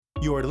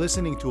You are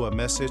listening to a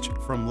message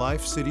from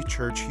Life City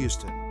Church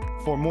Houston.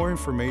 For more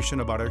information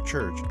about our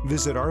church,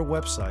 visit our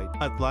website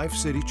at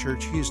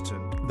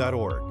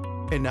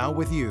lifecitychurchhouston.org. And now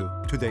with you,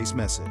 today's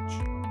message.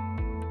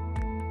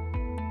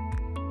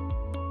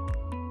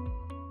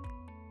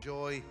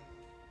 Joy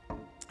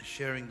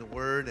sharing the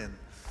word, and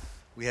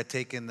we had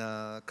taken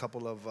a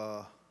couple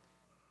of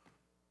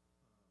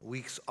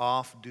weeks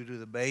off due to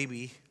the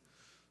baby,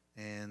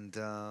 and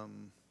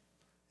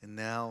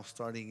now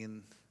starting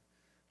in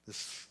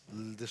this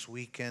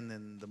weekend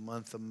and the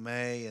month of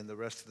May and the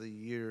rest of the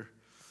year,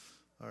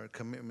 our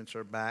commitments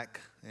are back,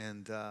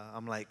 and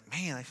I'm like,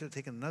 man, I should have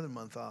taken another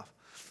month off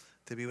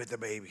to be with the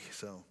baby.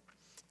 So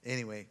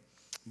anyway,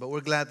 but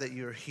we're glad that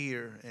you're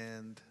here,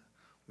 and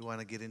we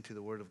want to get into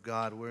the Word of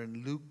God. We're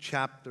in Luke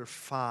chapter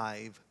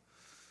 5,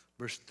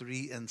 verse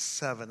 3 and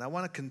 7. I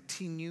want to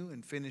continue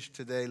and finish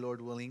today, Lord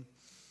willing,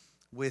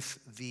 with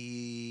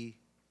the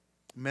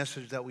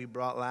message that we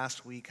brought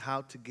last week,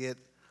 how to get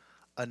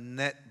a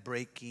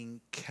net-breaking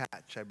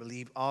catch. I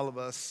believe all of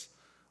us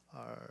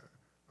are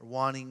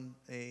wanting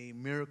a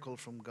miracle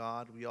from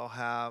God. We all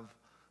have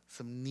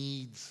some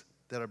needs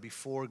that are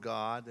before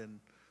God, and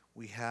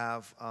we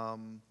have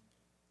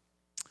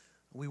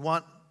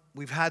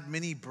we've had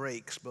many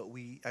breaks, but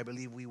I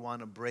believe we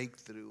want a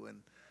breakthrough.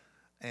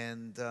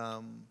 And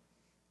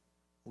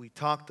we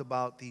talked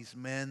about these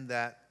men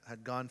that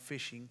had gone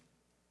fishing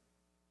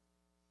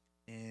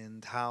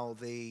and how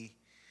they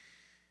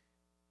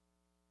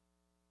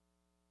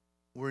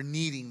were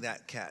needing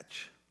that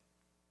catch.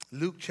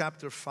 Luke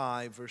chapter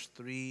 5, verse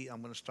 3,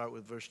 I'm going to start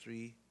with verse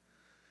 3.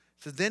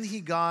 So then he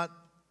got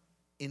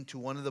into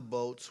one of the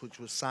boats, which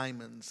was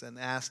Simon's, and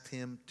asked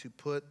him to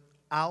put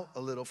out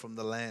a little from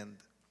the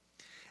land.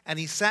 And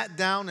he sat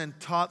down and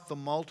taught the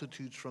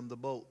multitudes from the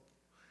boat.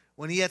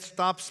 When he had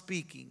stopped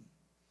speaking,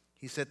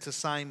 he said to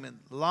Simon,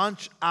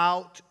 "Launch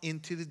out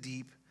into the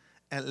deep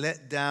and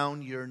let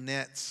down your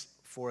nets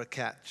for a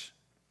catch."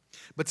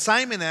 But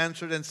Simon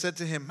answered and said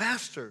to him,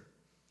 "Master,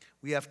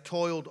 we have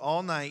toiled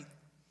all night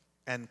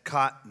and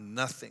caught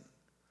nothing.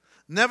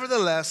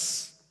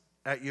 Nevertheless,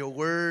 at your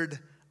word,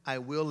 I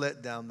will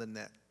let down the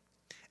net."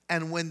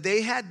 And when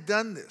they had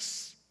done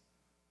this,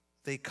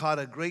 they caught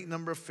a great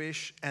number of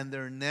fish, and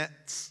their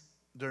net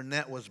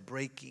was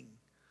breaking.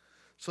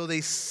 So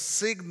they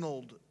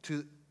signaled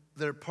to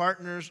their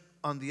partners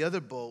on the other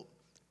boat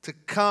to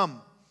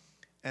come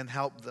and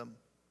help them.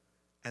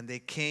 And they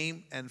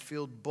came and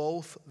filled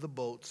both the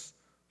boats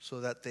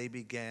so that they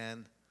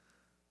began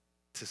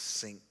to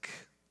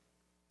sink.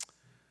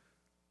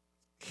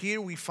 Here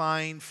we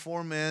find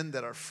four men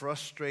that are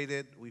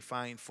frustrated. We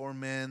find four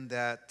men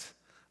that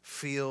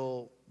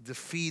feel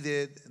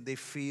defeated. They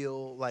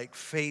feel like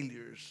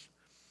failures.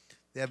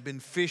 They have been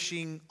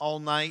fishing all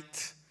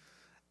night,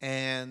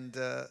 and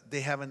they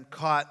haven't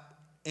caught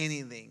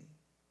anything.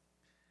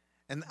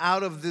 And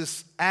out of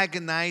this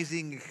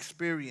agonizing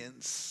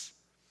experience,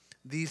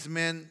 these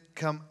men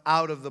come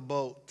out of the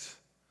boat.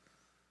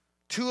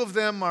 Two of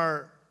them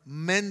are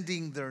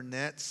mending their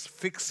nets,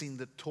 fixing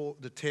the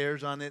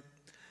tears on it,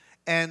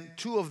 and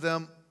two of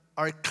them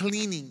are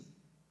cleaning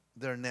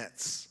their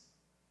nets.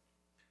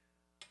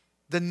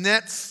 The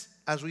nets,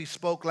 as we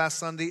spoke last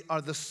Sunday, are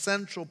the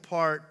central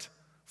part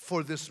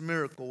for this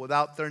miracle.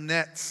 Without their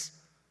nets,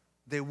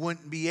 they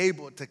wouldn't be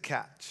able to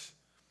catch.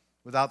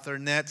 Without their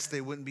nets, they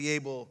wouldn't be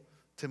able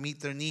to meet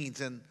their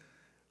needs. And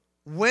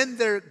when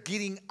they're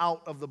getting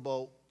out of the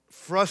boat,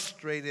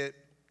 frustrated,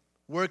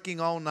 working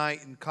all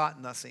night and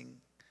caught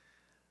nothing,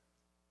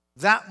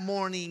 that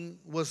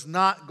morning was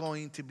not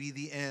going to be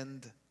the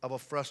end of a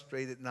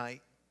frustrated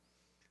night.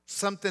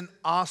 Something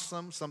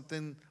awesome,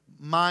 something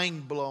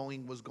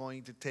mind-blowing was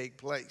going to take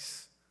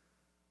place.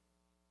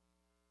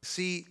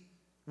 See,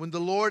 when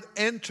the Lord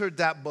entered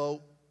that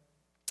boat,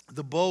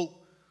 the boat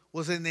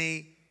was in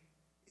the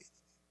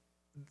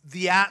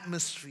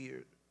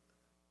atmosphere,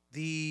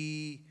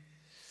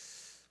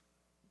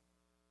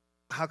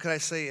 how could I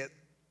say it?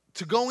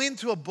 To go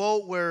into a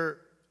boat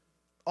where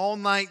all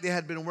night they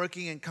had been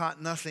working and caught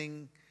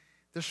nothing,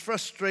 there's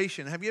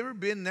frustration. Have you ever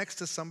been next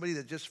to somebody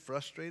that's just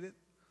frustrated?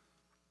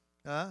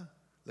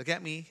 Look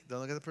at me. Don't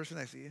look at the person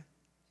next to you.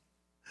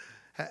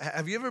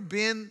 Have you ever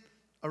been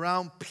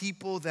around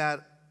people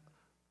that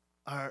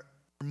are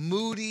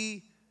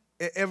moody?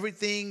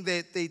 Everything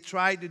that they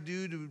tried to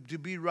do to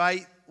be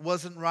right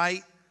wasn't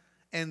right.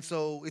 And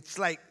so it's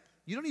like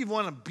you don't even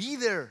want to be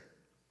there.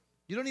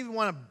 You don't even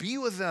want to be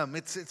with them.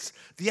 It's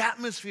the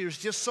atmosphere is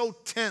just so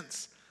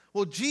tense.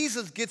 Well,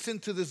 Jesus gets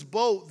into this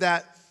boat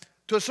that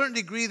to a certain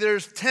degree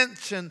there's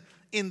tension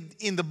in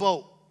the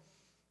boat.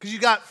 Because you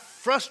got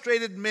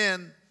frustrated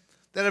men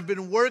that have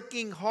been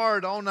working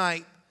hard all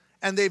night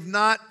and they've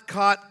not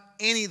caught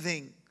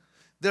anything.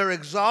 They're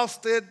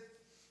exhausted.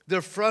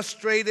 They're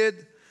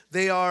frustrated.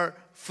 They are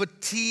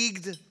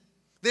fatigued.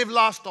 They've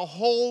lost a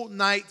whole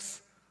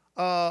night's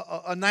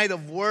a night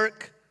of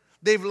work.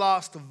 They've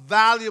lost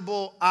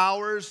valuable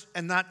hours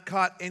and not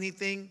caught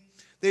anything.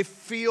 They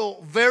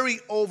feel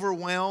very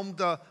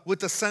overwhelmed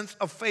with a sense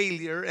of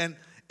failure.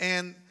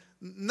 And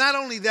not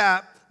only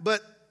that,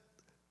 but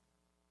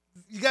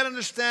you got to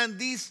understand,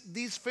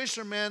 these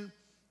fishermen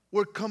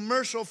were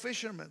commercial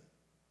fishermen.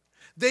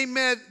 They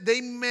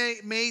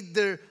made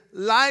their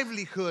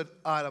livelihood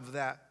out of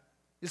that.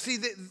 You see,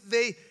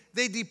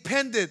 they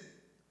depended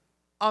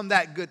on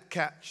that good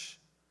catch.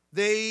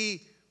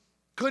 They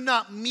could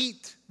not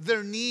meet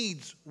their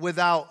needs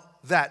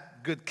without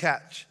that good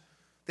catch.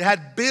 They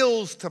had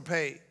bills to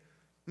pay.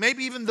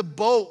 Maybe even the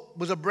boat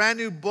was a brand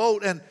new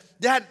boat, and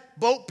they had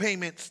boat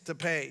payments to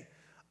pay.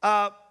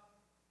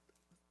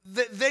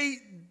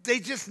 They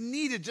just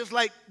needed, just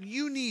like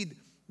you need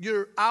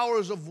your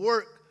hours of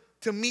work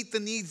to meet the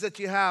needs that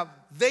you have.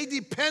 They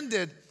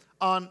depended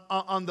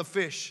on the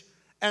fish.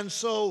 And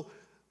so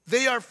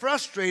they are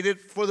frustrated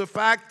for the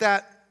fact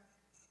that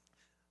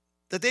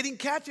they didn't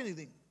catch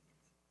anything.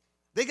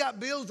 They got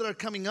bills that are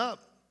coming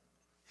up.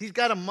 He's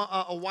got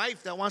a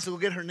wife that wants to go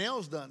get her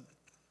nails done.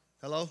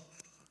 Hello?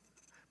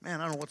 Man,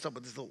 I don't know what's up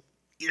with this little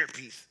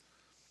earpiece.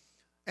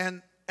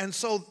 And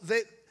so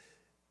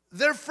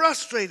they're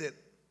frustrated.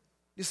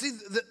 You see,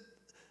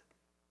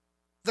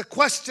 the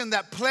question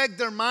that plagued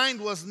their mind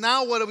was,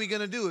 now what are we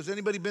going to do? Has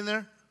anybody been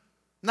there?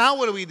 Now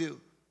what do we do?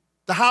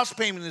 The house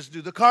payment is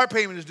due. The car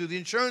payment is due. The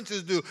insurance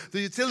is due. The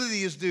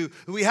utility is due.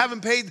 We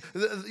haven't paid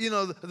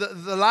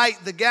the light,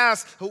 the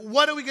gas.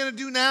 What are we going to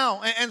do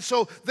now? And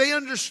so they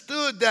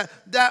understood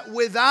that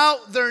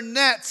without their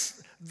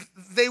nets,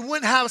 they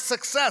wouldn't have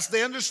success.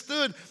 They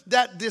understood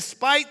that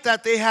despite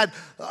that they had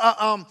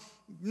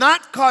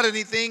not caught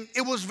anything,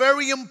 it was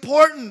very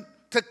important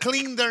to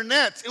clean their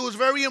nets. It was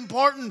very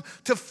important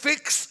to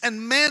fix and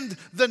mend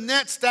the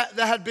nets that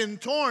had been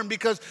torn,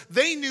 because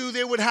they knew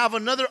they would have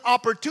another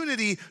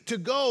opportunity to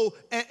go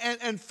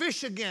and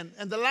fish again.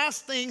 And the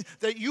last thing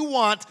that you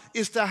want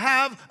is to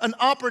have an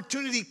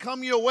opportunity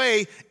come your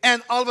way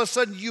and all of a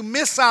sudden you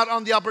miss out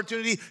on the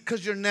opportunity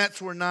because your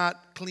nets were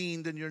not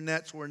cleaned and your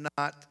nets were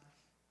not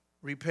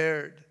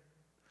repaired.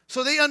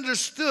 So they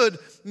understood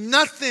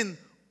nothing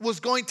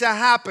was going to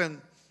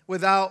happen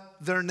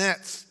without their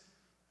nets.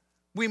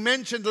 We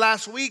mentioned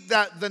last week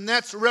that the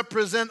nets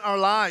represent our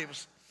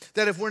lives.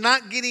 That if we're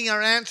not getting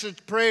our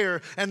answered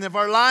prayer, and if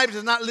our lives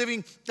is not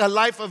living a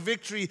life of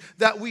victory,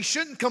 that we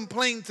shouldn't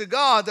complain to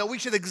God, that we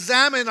should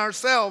examine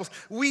ourselves.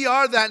 We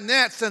are that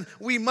nets, and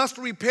we must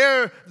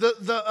repair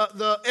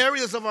the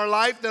areas of our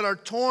life that are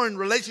torn,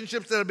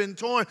 relationships that have been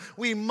torn.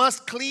 We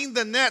must clean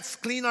the nets,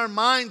 clean our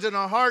minds and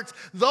our hearts.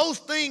 Those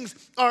things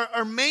are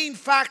our main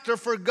factor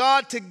for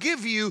God to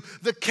give you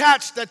the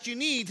catch that you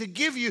need, to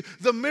give you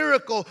the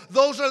miracle.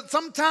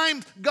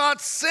 Sometimes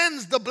God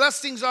sends the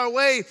blessings our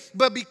way,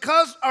 but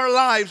because our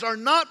lives are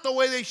not the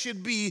way they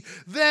should be,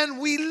 then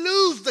we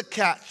lose the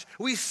catch.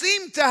 We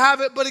seem to have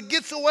it, but it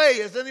gets away.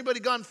 Has anybody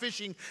gone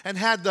fishing and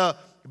had the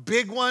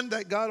big one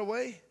that got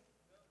away?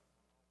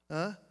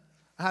 I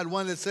had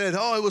one that said,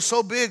 oh, it was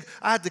so big,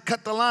 I had to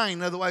cut the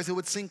line, otherwise it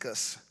would sink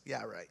us.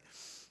 Yeah, right.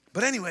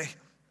 But anyway,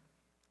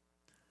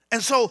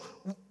 and so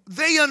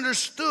they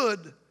understood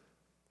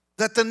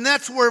that the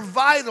nets were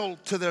vital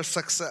to their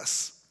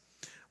success.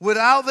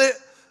 Without it,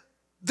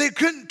 they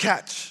couldn't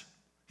catch.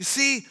 You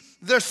see,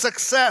 their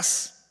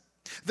success,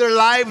 their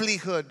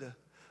livelihood,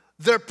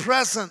 their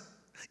present,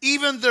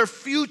 even their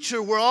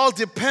future were all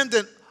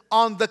dependent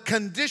on the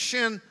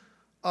condition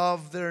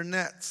of their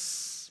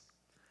nets.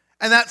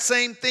 And that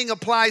same thing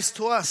applies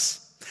to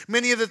us.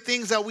 Many of the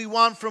things that we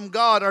want from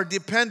God are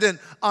dependent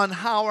on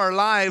how our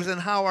lives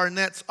and how our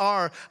nets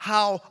are,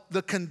 how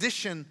the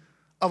condition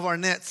of our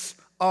nets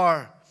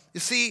are. You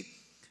see,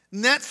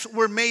 nets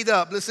were made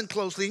up, listen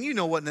closely, and you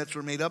know what nets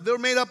were made up. They were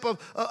made up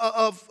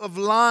of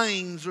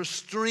lines or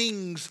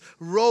strings,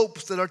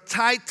 ropes that are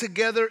tied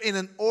together in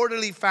an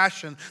orderly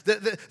fashion.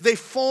 They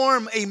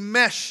form a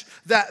mesh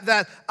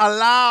that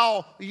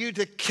allow you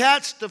to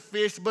catch the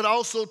fish, but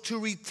also to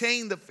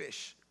retain the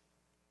fish.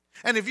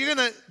 And if you're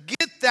going to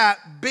get that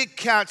big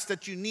catch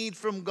that you need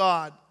from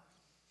God,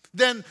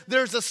 then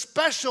there's a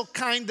special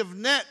kind of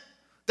net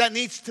that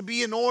needs to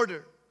be in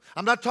order.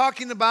 I'm not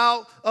talking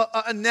about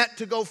a net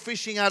to go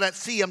fishing out at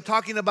sea. I'm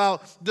talking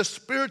about the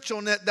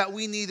spiritual net that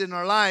we need in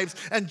our lives.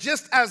 And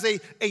just as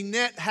a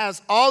net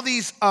has all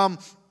these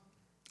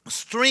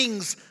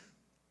strings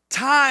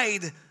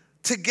tied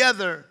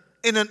together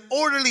in an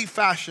orderly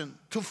fashion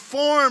to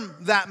form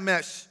that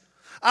mesh,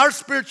 our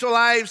spiritual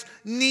lives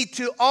need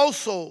to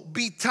also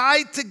be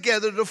tied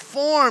together to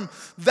form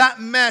that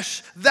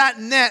mesh, that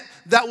net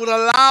that would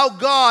allow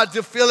God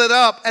to fill it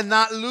up and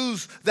not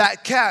lose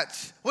that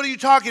catch. What are you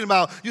talking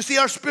about? You see,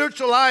 our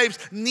spiritual lives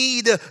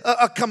need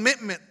a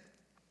commitment.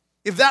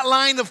 If that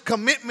line of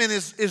commitment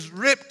is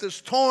ripped,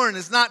 is torn,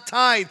 is not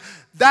tied,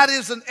 that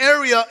is an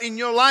area in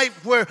your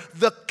life where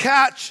the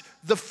catch,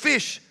 the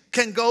fish,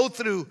 can go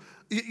through.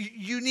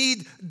 You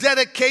need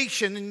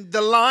dedication, and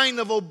the line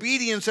of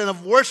obedience and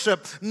of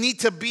worship need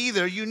to be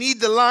there. You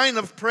need the line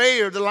of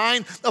prayer, the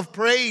line of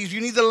praise.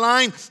 You need the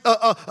line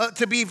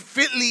to be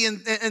fitly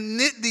and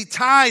knitly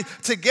tied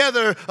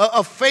together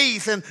of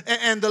faith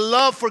and the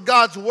love for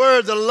God's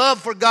word, the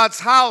love for God's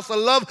house, the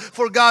love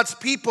for God's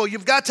people.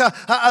 You've got to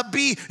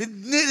be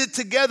knitted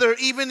together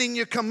even in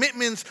your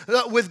commitments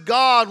with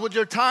God, with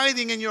your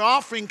tithing and your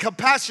offering,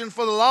 compassion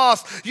for the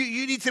lost.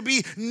 You need to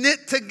be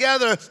knit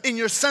together in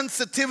your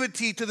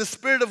sensitivity to the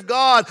Spirit of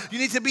God. You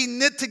need to be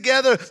knit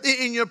together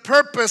in your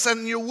purpose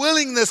and your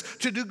willingness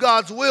to do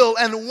God's will.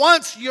 And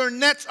once your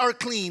nets are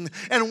clean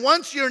and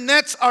once your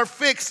nets are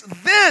fixed,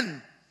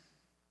 then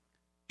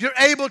you're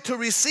able to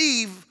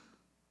receive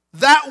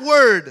that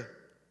word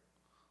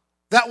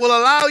that will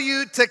allow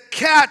you to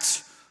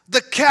catch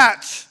the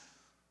catch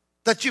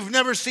that you've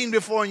never seen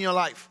before in your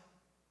life.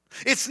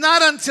 It's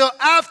not until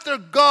after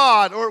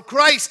God or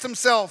Christ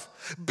himself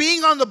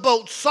being on the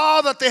boat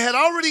saw that they had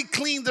already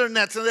cleaned their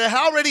nets and they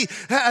had already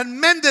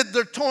mended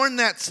their torn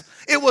nets.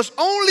 It was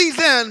only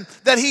then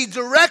that he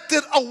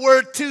directed a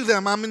word to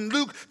them. I'm in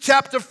Luke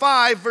chapter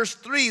 5 verse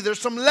 3. There's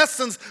some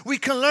lessons we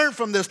can learn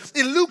from this.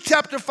 In Luke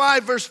chapter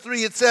 5 verse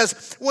 3 it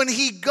says, when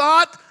he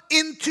got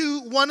into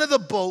one of the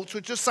boats,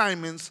 which is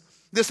Simon's,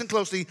 listen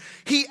closely,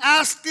 he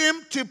asked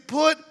him to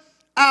put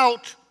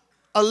out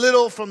a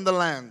little from the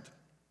land.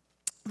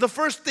 The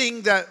first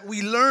thing that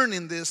we learn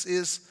in this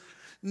is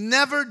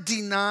never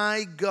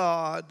deny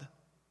God,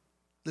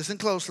 listen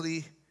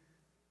closely,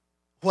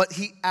 what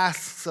he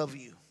asks of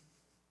you.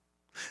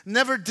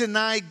 Never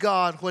deny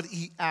God what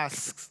he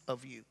asks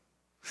of you.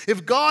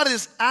 If God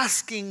is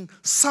asking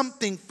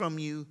something from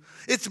you,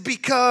 it's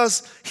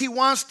because he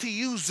wants to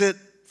use it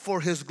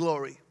for his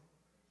glory.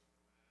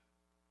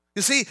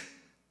 You see,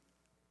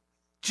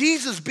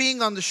 Jesus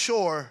being on the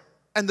shore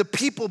and the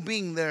people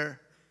being there,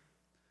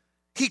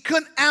 he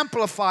couldn't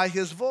amplify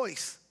his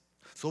voice.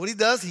 So what he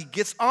does, he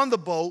gets on the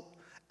boat,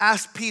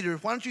 asks Peter,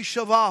 why don't you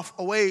shove off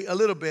away a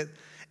little bit?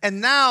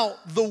 And now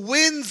the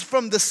winds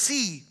from the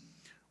sea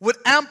would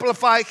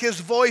amplify his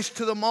voice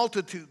to the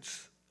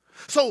multitudes.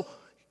 So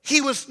he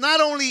was not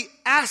only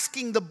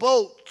asking the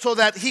boat so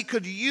that he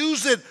could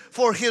use it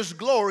for his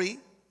glory,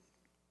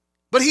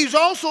 but he's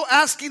also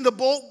asking the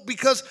boat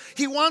because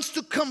he wants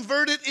to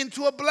convert it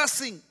into a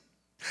blessing.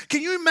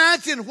 Can you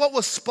imagine what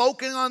was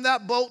spoken on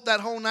that boat that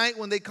whole night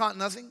when they caught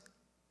nothing?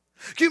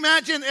 Can you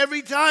imagine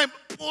every time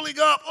pulling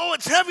up, oh,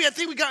 it's heavy, I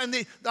think we got,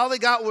 and all they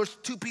got was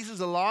 2 pieces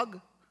of log?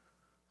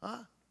 Huh?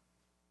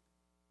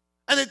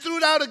 And they threw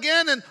it out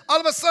again, and all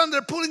of a sudden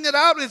they're pulling it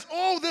out, and it's,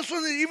 oh, this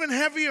one is even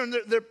heavier, and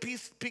they're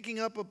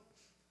picking up a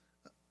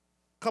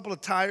couple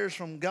of tires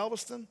from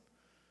Galveston.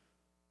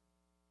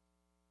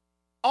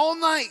 All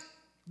night,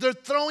 they're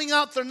throwing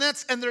out their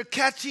nets, and they're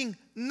catching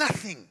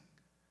nothing.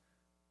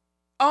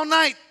 All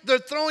night, they're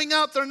throwing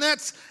out their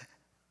nets,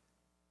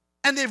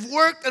 and they've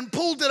worked and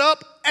pulled it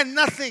up, and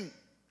nothing.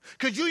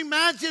 Could you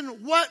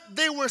imagine what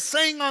they were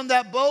saying on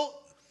that boat?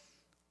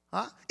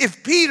 Huh?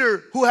 If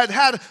Peter, who had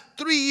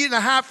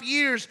 3.5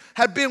 years,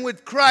 had been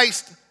with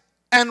Christ,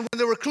 and when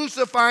they were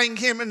crucifying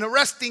him and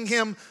arresting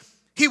him,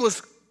 he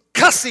was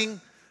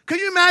cussing. Could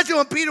you imagine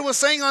what Peter was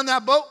saying on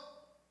that boat?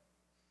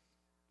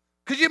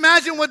 Could you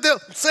imagine what they're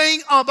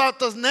saying about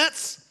those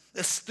nets?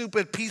 This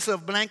stupid piece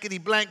of blankety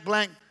blank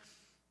blank.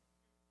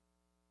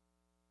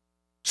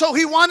 So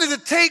he wanted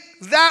to take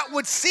that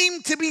which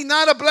seemed to be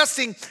not a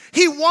blessing.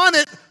 He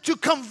wanted to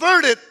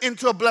convert it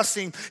into a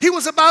blessing. He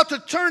was about to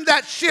turn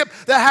that ship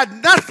that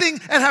had nothing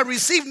and had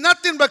received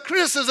nothing but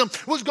criticism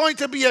was going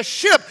to be a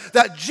ship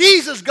that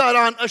Jesus got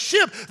on, a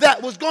ship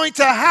that was going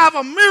to have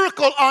a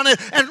miracle on it.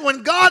 And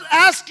when God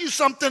asks you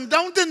something,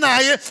 don't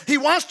deny it. He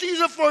wants to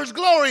use it for his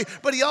glory,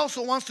 but he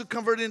also wants to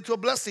convert it into a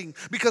blessing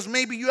because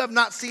maybe you have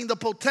not seen the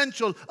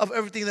potential of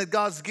everything that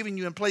God's given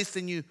you and placed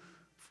in you.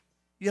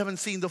 You haven't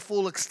seen the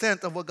full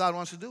extent of what God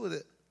wants to do with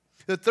it.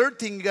 The third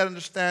thing you got to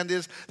understand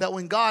is that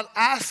when God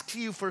asks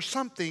you for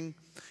something,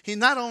 he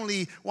not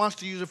only wants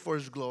to use it for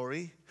his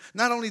glory,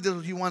 not only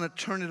does he want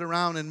to turn it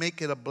around and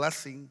make it a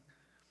blessing,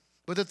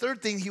 but the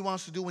third thing he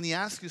wants to do when he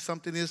asks you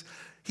something is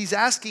he's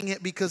asking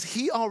it because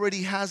he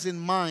already has in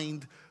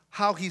mind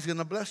how he's going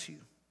to bless you.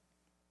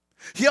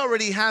 He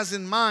already has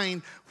in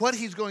mind what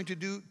he's going to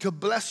do to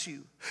bless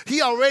you.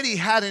 He already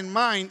had in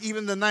mind,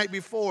 even the night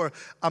before,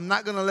 I'm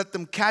not going to let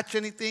them catch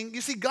anything. You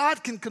see,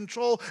 God can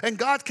control and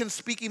God can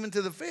speak even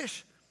to the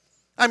fish.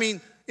 I mean,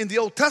 in the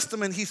Old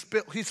Testament, he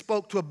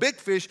spoke to a big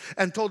fish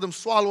and told him,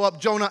 swallow up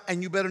Jonah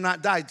and you better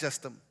not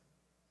digest him.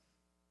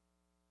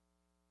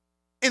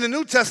 In the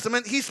New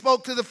Testament, he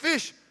spoke to the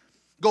fish.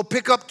 Go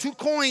pick up 2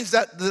 coins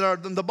that are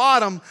on the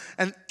bottom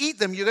and eat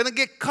them. You're going to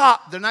get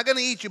caught. They're not going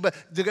to eat you, but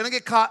they're going to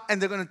get caught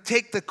and they're going to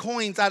take the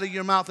coins out of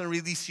your mouth and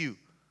release you.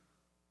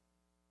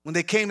 When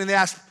they came and they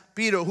asked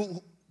Peter,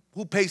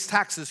 who pays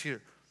taxes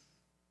here?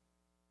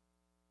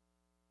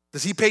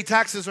 Does he pay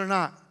taxes or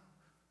not?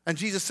 And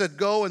Jesus said,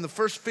 go and the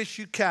first fish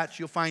you catch,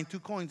 you'll find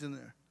 2 coins in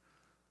there.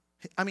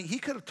 I mean, he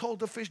could have told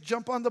the fish,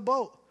 jump on the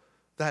boat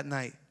that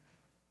night.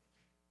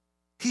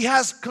 He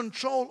has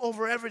control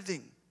over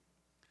everything.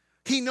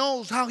 He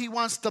knows how he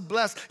wants to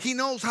bless. He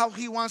knows how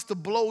he wants to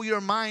blow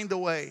your mind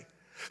away.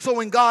 So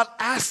when God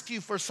asks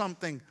you for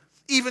something,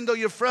 even though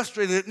you're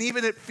frustrated and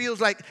even it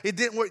feels like it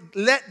didn't work,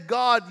 let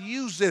God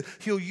use it.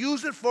 He'll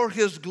use it for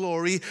his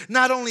glory.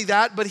 Not only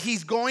that, but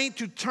he's going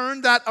to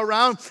turn that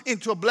around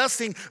into a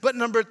blessing. But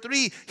number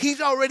 3, he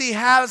already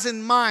has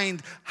in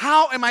mind,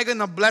 how am I going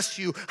to bless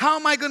you? How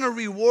am I going to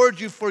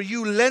reward you for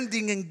you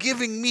lending and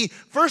giving me,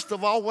 first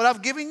of all, what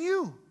I've given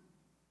you?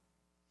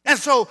 And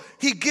so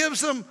he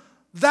gives him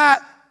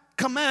that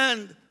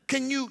command.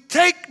 Can you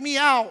take me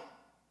out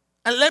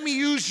and let me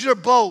use your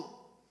boat?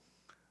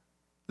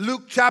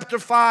 Luke chapter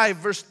 5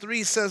 verse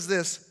 3 says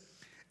this,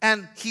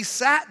 and he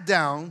sat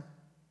down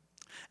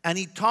and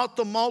he taught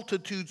the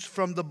multitudes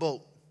from the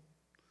boat.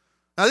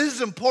 Now this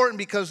is important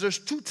because there's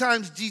 2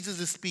 times Jesus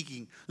is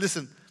speaking.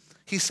 Listen,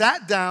 he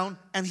sat down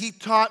and he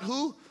taught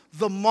who?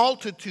 The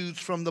multitudes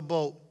from the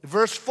boat.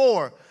 Verse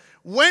 4,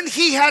 when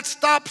he had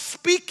stopped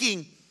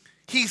speaking,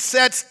 he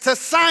said to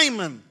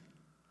Simon,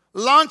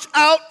 launch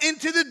out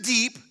into the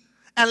deep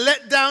and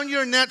let down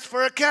your nets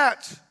for a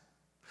catch.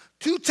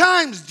 2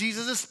 times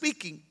Jesus is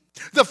speaking.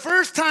 The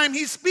first time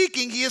he's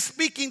speaking, he is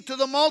speaking to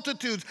the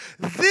multitudes.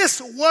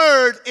 This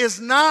word is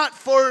not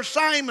for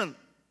Simon.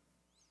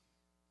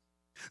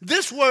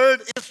 This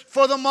word is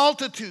for the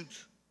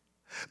multitudes.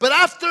 But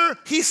after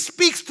he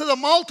speaks to the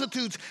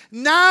multitudes,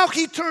 now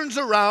he turns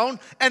around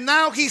and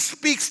now he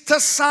speaks to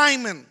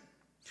Simon.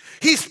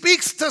 He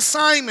speaks to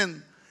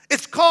Simon.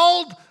 It's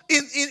called,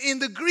 in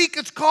the Greek,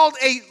 it's called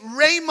a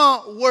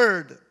rhema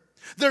word.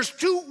 There's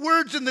 2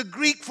 words in the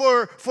Greek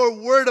for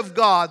word of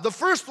God. The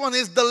first one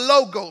is the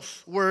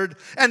logos word,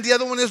 and the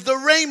other one is the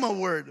rhema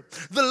word.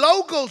 The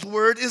logos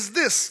word is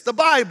this, the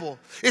Bible.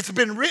 It's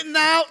been written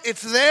out,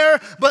 it's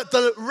there, but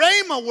the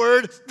rhema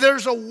word,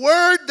 there's a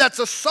word that's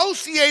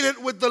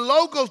associated with the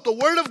logos, the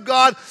word of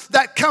God,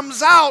 that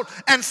comes out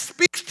and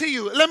speaks to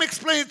you. Let me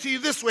explain it to you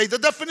this way. The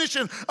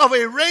definition of a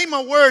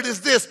rhema word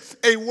is this: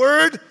 a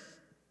word,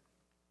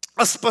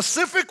 a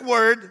specific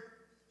word,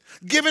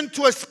 given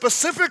to a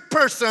specific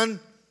person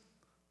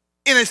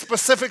in a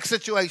specific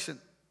situation.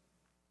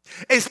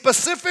 A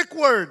specific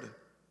word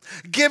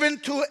given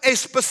to a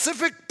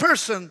specific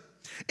person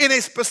in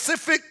a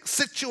specific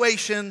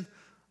situation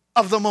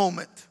of the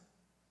moment.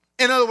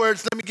 In other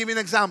words, let me give you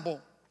an example.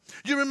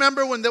 You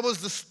remember when there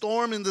was the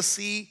storm in the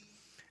sea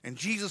and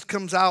Jesus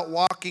comes out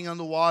walking on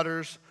the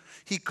waters.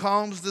 He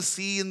calms the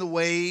sea and the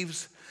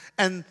waves.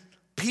 And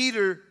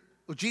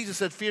Jesus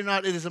said, fear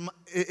not, it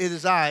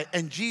is I.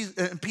 And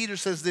Peter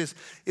says this,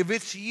 if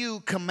it's you,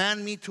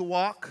 command me to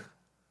walk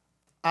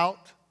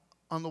out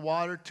on the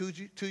water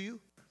to you.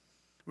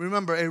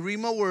 Remember, a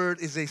rhema word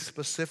is a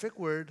specific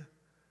word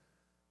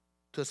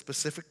to a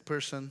specific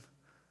person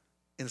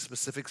in a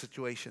specific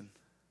situation.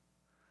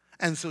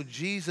 And so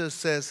Jesus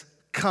says,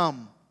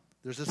 come.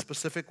 There's a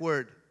specific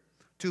word.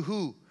 To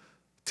who?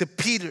 To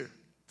Peter.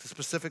 It's a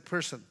specific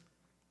person.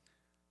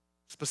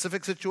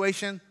 Specific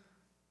situation,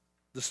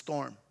 the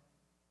storm.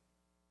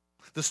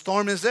 The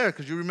storm is there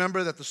because you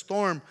remember that the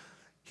storm,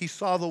 he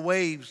saw the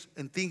waves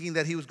and thinking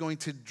that he was going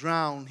to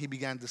drown, he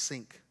began to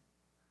sink.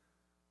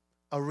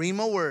 A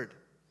rhema word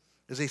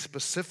is a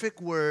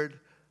specific word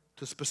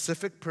to a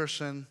specific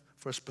person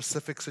for a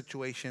specific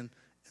situation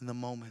in the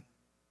moment.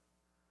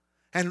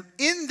 And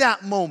in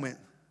that moment,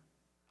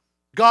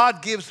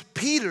 God gives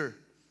Peter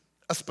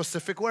a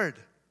specific word,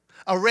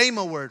 a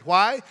rhema word.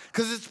 Why?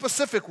 Because it's a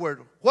specific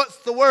word. What's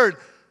the word?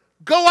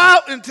 Go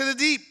out into the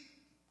deep.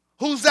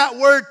 Who's that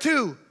word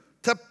to?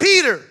 To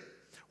Peter.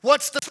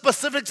 What's the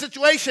specific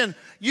situation?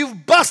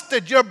 You've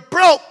busted, you're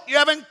broke, you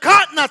haven't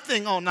caught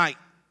nothing all night.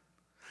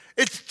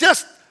 It's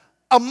just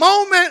a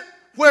moment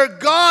where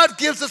God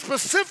gives a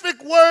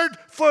specific word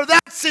for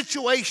that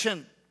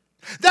situation.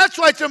 That's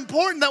why it's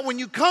important that when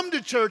you come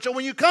to church or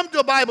when you come to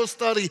a Bible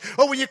study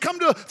or when you come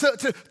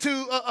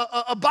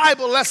to a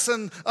Bible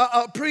lesson,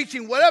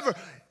 preaching, whatever,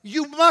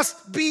 you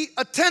must be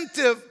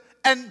attentive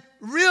and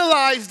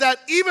realize that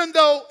even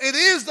though it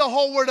is the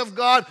whole Word of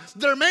God,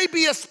 there may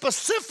be a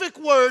specific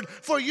word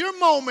for your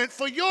moment,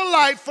 for your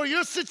life, for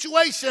your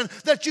situation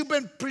that you've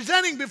been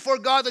presenting before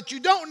God that you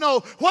don't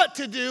know what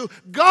to do.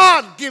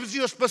 God gives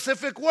you a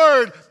specific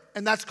word,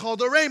 and that's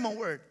called a rhema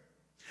word.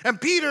 And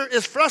Peter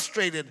is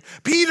frustrated.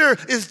 Peter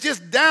is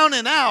just down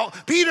and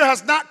out. Peter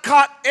has not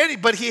caught any,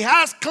 but he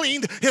has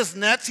cleaned his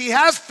nets. He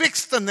has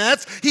fixed the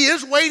nets. He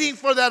is waiting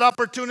for that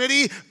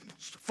opportunity.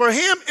 For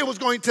him, it was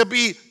going to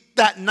be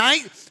that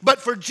night,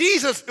 but for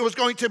Jesus, it was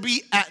going to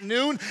be at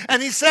noon.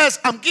 And he says,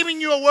 I'm giving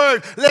you a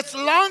word. Let's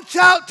launch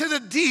out to the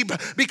deep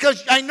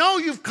because I know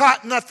you've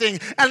caught nothing.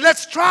 And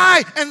let's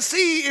try and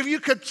see if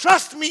you could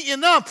trust me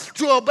enough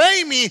to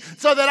obey me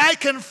so that I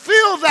can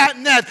fill that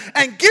net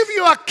and give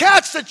you a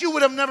catch that you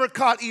would have never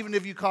caught even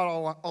if you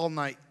caught all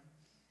night.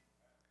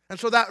 And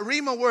so that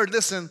rhema word,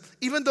 listen,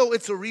 even though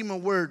it's a rhema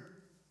word,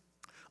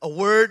 a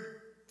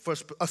word for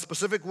a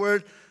specific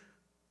word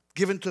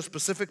given to a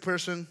specific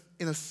person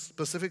in a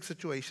specific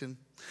situation,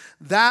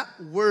 that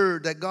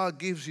word that God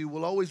gives you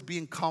will always be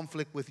in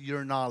conflict with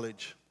your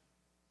knowledge.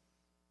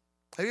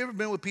 Have you ever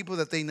been with people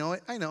that they know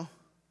it? I know.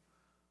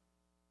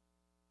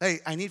 Hey,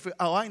 I need for,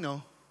 oh, I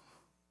know.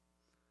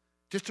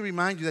 Just to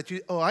remind you that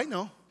I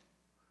know.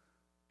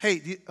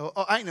 Hey,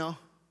 I know.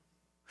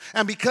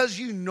 And because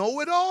you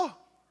know it all,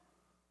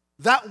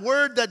 that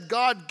word that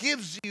God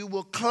gives you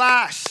will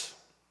clash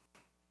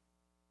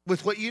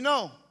with what you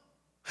know.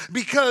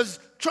 Because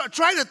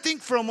try to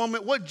think for a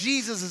moment what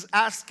Jesus is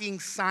asking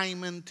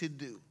Simon to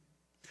do.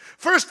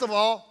 First of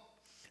all,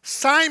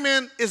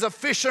 Simon is a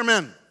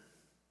fisherman.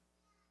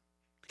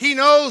 He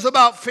knows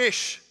about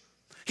fish.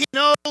 He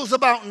knows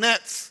about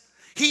nets.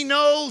 He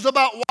knows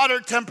about water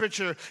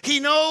temperature. He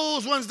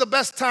knows when's the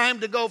best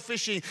time to go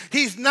fishing.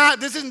 This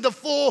isn't the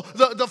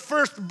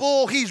first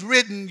bull he's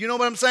ridden. You know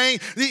what I'm saying?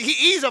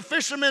 He's a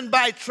fisherman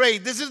by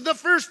trade. This is the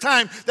first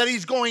time that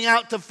he's going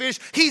out to fish.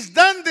 He's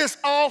done this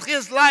all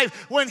his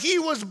life. When he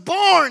was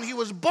born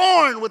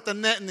with the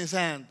net in his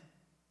hand.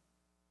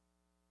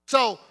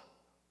 So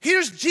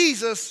here's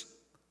Jesus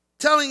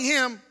telling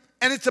him,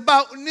 and it's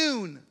about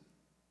noon.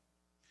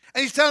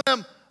 And he's telling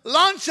him,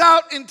 launch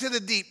out into the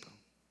deep.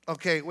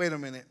 Okay, wait a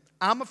minute.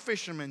 I'm a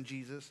fisherman,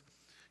 Jesus.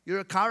 You're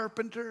a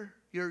carpenter.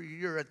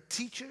 You're a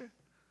teacher.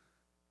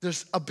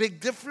 There's a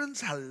big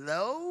difference.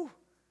 Hello?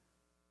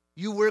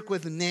 You work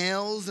with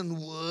nails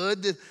and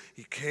wood.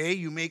 Okay,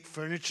 you make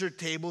furniture,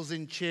 tables,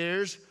 and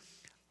chairs.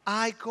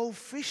 I go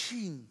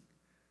fishing.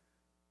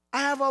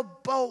 I have a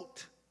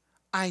boat.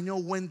 I know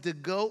when to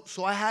go.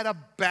 So I had a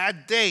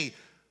bad day.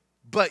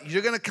 But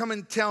you're going to come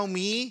and tell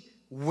me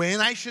when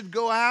I should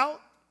go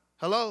out?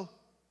 Hello?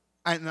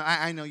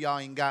 I know y'all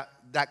ain't got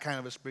that kind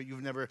of a spirit.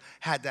 You've never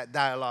had that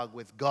dialogue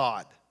with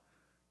God.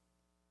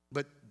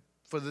 But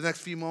for the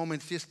next few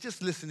moments,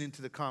 just listen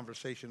into the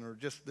conversation or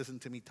just listen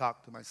to me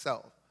talk to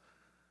myself.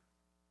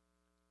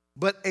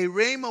 But a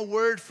rhema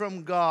word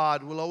from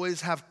God will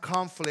always have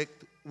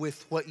conflict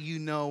with what you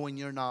know and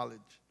your knowledge.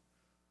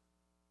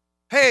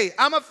 Hey,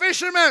 I'm a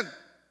fisherman.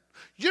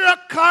 You're a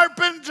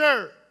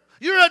carpenter.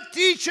 You're a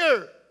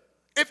teacher.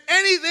 If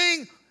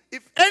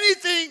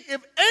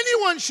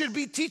anyone should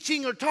be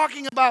teaching or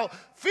talking about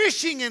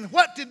fishing and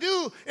what to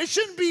do, it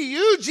shouldn't be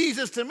you,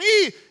 Jesus, to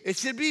me. It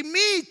should be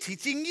me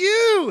teaching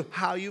you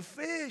how you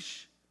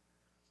fish.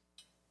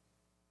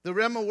 The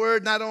Rhema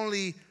word not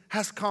only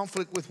has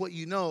conflict with what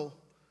you know,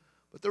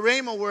 but the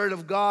Rhema word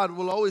of God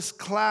will always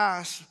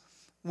clash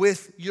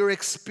with your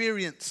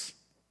experience,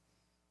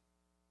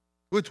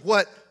 with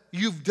what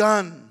you've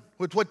done,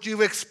 with what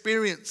you've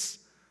experienced.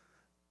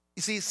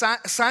 You see,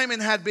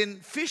 Simon had been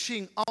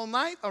fishing all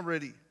night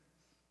already.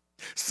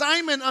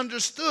 Simon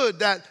understood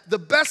that the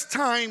best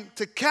time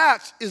to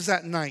catch is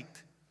at night.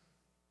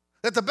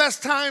 That the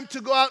best time to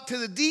go out to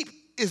the deep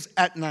is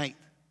at night.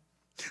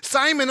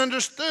 Simon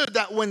understood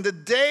that when the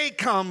day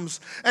comes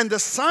and the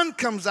sun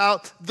comes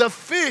out, the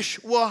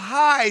fish will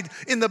hide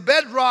in the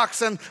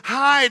bedrocks and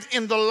hide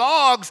in the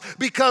logs,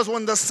 because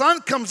when the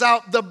sun comes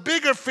out, the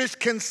bigger fish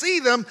can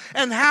see them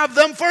and have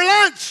them for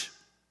lunch.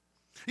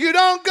 You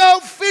don't go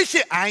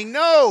fishing. I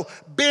know.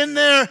 Been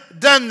there,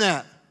 done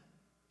that.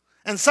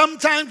 And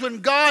sometimes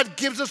when God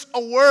gives us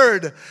a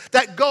word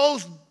that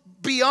goes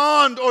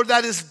beyond or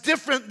that is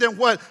different than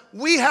what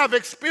we have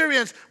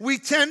experienced, we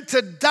tend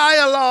to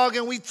dialogue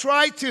and we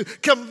try to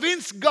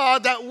convince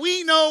God that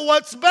we know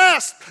what's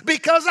best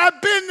because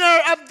I've been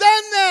there, I've done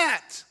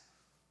that.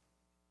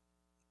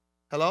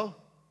 Hello?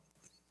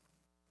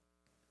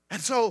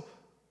 And so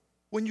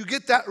when you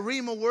get that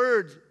rhema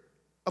word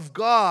of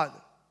God,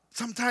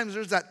 sometimes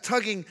there's that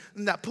tugging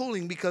and that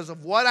pulling because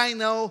of what I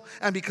know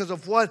and because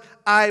of what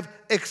I've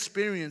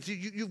experienced.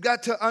 You've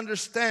got to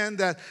understand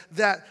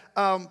that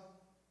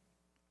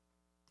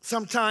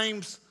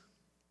sometimes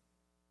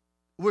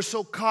we're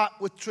so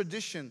caught with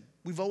tradition.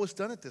 We've always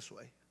done it this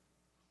way.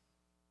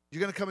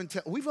 You're going to come and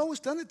tell, we've always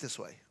done it this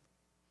way.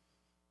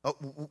 Oh,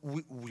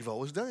 we've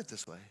always done it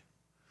this way.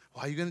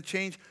 Why are you going to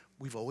change?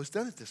 We've always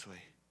done it this way.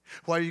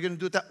 Why are you going to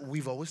do it that?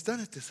 We've always done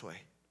it this way.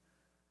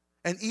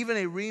 And even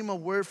a rhema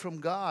word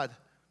from God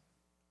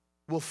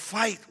will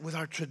fight with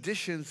our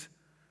traditions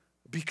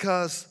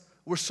because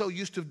we're so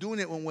used to doing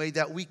it one way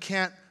that we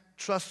can't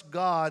trust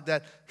God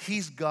that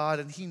He's God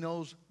and He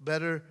knows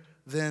better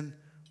than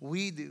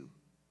we do.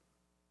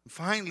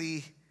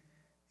 Finally,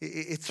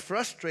 it's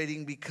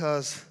frustrating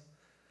because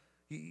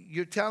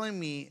you're telling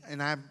me,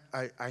 and I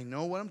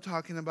know what I'm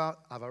talking about.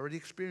 I've already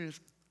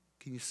experienced.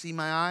 Can you see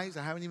my eyes?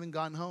 I haven't even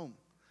gone home.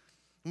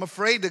 I'm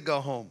afraid to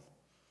go home.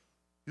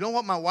 You know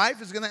what my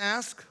wife is going to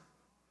ask?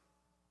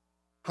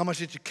 How much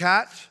did you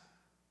catch?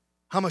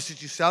 How much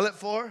did you sell it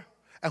for?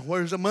 And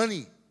where's the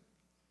money?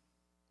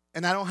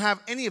 And I don't have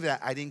any of that.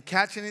 I didn't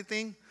catch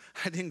anything.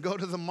 I didn't go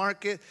to the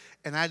market.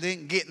 And I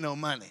didn't get no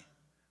money.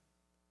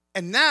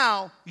 And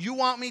now you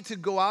want me to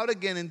go out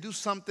again and do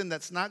something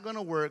that's not going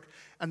to work.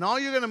 And all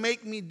you're going to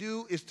make me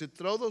do is to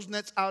throw those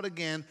nets out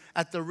again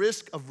at the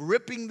risk of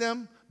ripping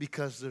them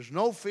because there's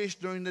no fish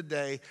during the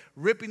day,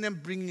 ripping them,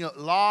 bringing up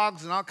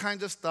logs and all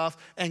kinds of stuff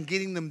and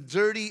getting them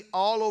dirty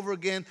all over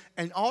again.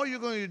 And all you're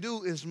going to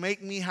do is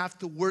make me have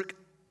to work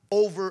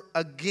over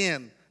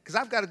again because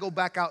I've got to go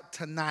back out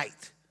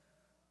tonight.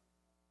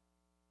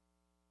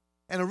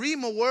 And a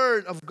rhema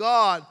word of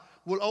God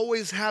will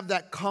always have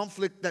that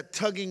conflict, that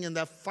tugging and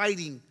that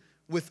fighting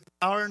with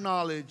our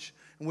knowledge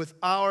and with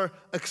our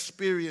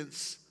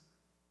experience.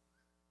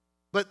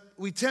 But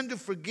we tend to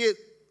forget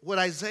what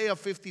Isaiah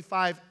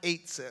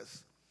 55:8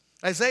 says.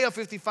 Isaiah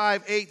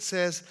 55:8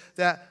 says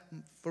that,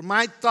 for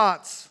my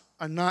thoughts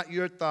are not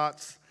your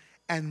thoughts,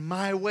 and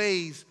my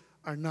ways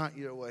are not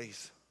your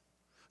ways.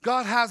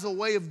 God has a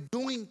way of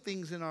doing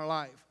things in our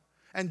life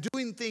and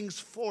doing things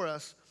for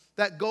us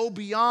that go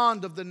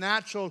beyond of the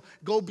natural,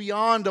 go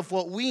beyond of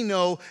what we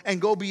know,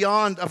 and go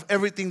beyond of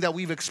everything that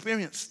we've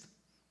experienced.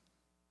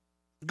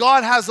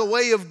 God has a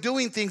way of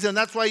doing things, and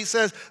that's why he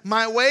says,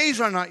 my ways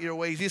are not your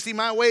ways. You see,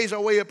 my ways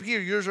are way up here,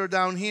 yours are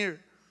down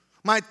here.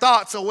 My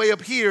thoughts are way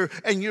up here,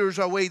 and yours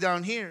are way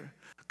down here.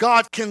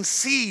 God can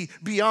see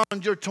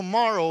beyond your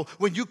tomorrow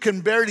when you can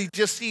barely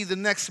just see the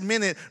next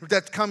minute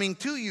that's coming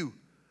to you.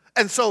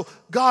 And so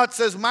God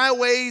says, my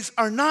ways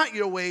are not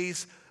your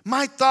ways.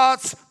 My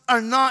thoughts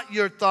are not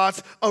your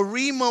thoughts. A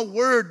Rhema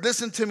word,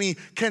 listen to me,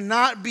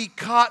 cannot be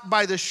caught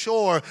by the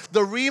shore.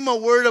 The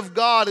Rhema word of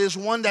God is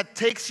one that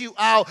takes you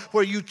out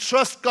where you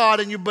trust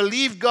God and you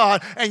believe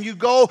God, and you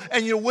go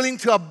and you're willing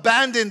to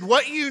abandon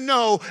what you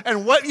know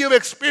and what you've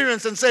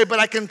experienced and say, but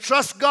I can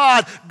trust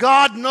God.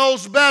 God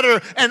knows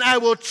better, and I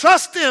will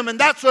trust him. And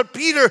that's what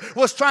Peter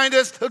was trying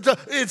to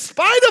in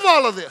spite of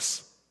all of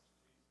this.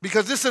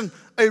 Because listen,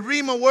 a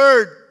Rhema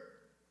word,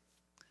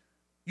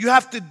 you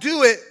have to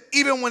do it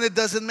even when it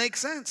doesn't make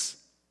sense.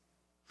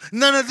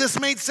 None of this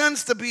made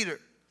sense to Peter.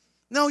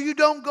 No, you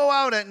don't go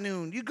out at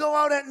noon. You go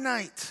out at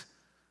night.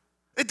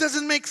 It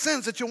doesn't make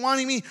sense that you're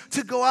wanting me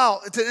to go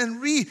out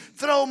and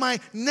re-throw my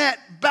net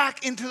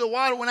back into the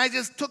water when I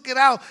just took it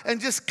out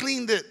and just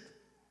cleaned it.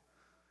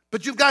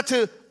 But you've got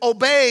to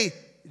obey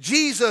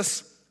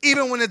Jesus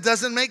even when it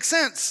doesn't make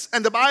sense.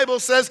 And the Bible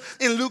says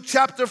in Luke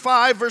chapter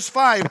 5, verse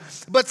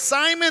 5, but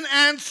Simon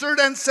answered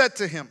and said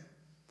to him,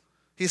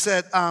 he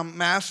said,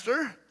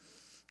 Master,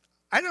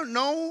 I don't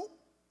know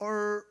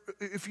or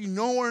if you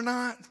know or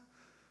not,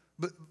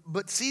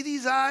 but see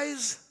these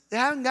eyes? They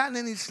haven't gotten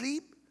any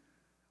sleep.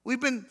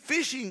 We've been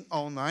fishing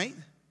all night,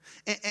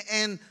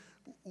 and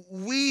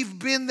we've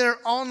been there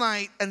all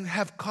night and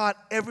have caught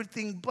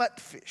everything but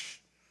fish.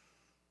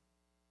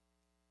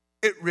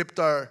 It ripped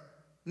our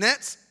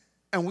nets,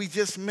 and we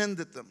just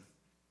mended them.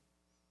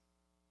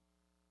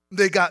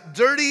 They got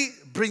dirty,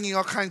 bringing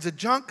all kinds of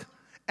junk,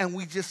 and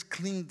we just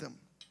cleaned them.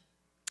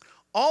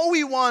 All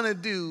we want to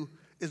do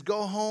is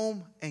go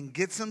home and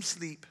get some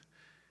sleep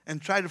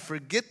and try to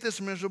forget this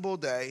miserable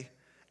day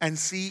and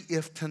see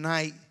if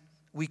tonight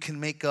we can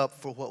make up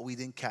for what we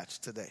didn't catch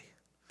today.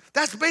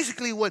 That's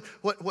basically what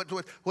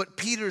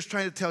Peter is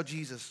trying to tell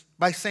Jesus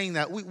by saying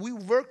that. We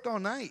worked all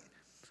night.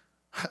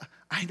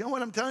 I know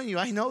what I'm telling you.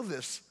 I know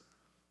this.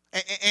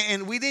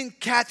 And we didn't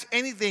catch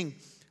anything.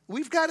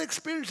 We've got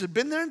experience. We've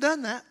been there and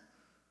done that.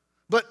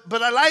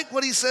 But I like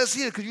what he says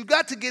here, because you've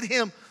got to give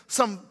him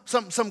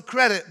some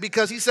credit,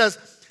 because he says,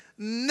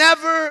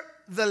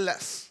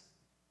 nevertheless,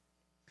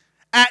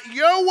 at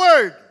your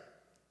word,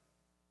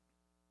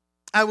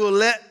 I will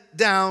let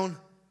down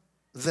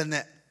the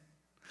net.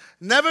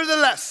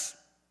 Nevertheless,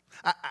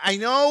 I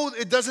know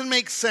it doesn't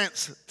make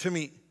sense to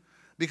me,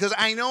 because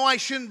I know I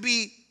shouldn't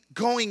be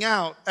going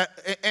out.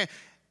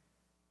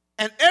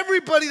 And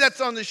everybody that's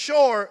on the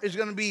shore is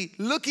going to be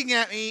looking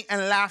at me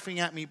and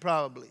laughing at me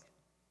probably,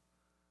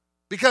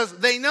 because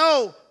they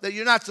know that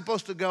you're not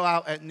supposed to go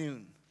out at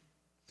noon.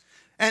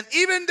 And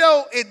even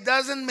though it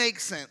doesn't make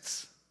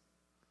sense,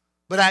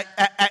 but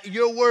at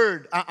your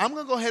word, I'm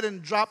going to go ahead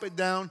and drop it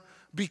down,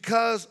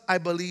 because I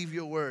believe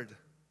your word.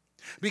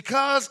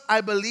 Because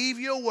I believe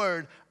your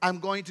word, I'm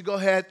going to go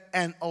ahead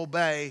and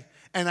obey,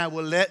 and I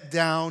will let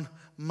down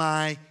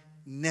my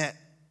net.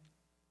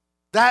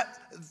 That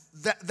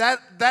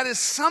is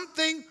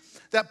something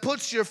that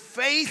puts your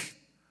faith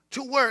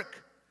to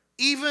work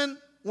even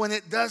when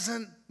it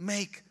doesn't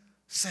make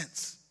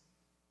sense.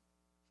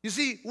 You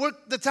see, we're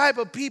the type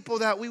of people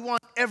that we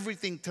want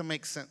everything to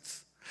make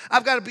sense.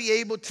 I've got to be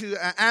able to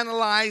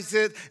analyze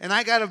it, and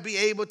I got to be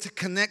able to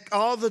connect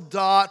all the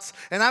dots,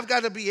 and I've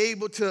got to be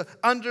able to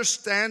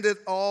understand it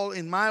all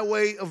in my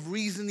way of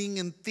reasoning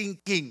and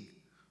thinking.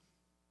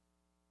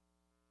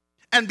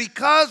 And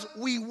because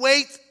we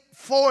wait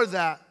for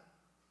that,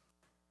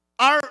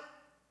 our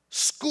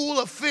school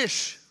of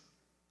fish,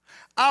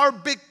 our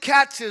big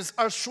catches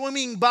are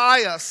swimming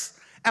by us,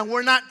 and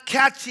we're not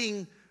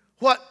catching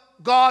what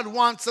God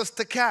wants us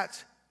to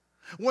catch.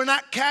 We're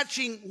not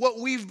catching what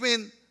we've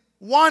been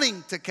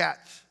wanting to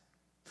catch,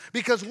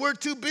 because we're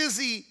too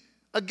busy,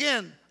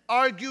 again,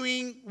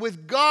 arguing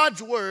with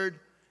God's word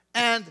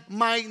and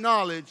my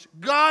knowledge,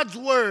 God's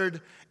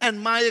word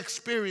and my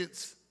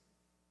experience.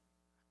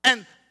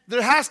 And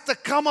there has to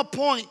come a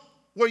point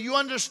where you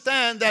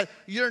understand that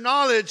your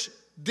knowledge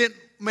didn't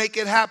make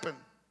it happen.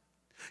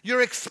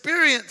 Your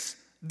experience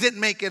didn't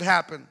make it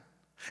happen.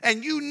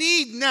 And you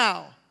need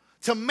now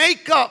to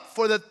make up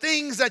for the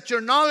things that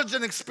your knowledge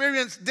and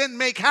experience didn't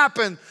make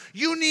happen.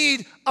 You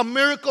need a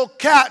miracle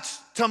catch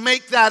to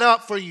make that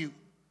up for you.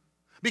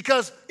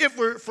 Because if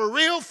we're for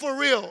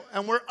real,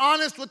 and we're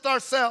honest with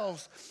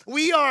ourselves,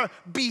 we are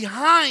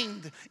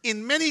behind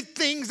in many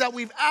things that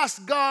we've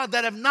asked God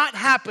that have not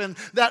happened,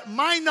 that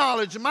my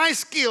knowledge, my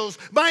skills,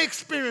 my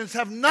experience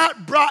have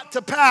not brought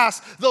to pass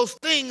those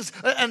things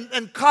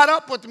and caught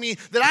up with me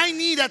that I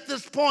need at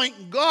this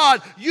point.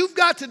 God, you've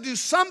got to do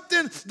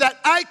something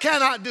that I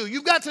cannot do.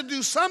 You've got to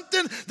do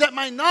something that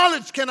my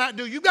knowledge cannot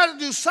do. You've got to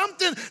do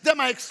something that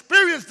my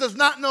experience does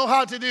not know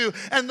how to do.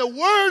 And the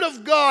Word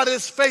of God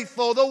is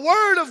faithful. The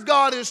Word of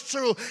God is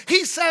true.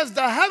 He says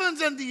the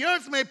heavens and the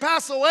earth may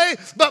pass away,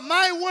 but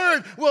my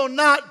word will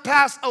not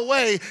pass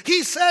away.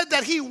 He said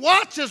that he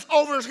watches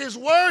over his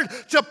word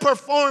to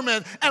perform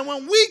it. And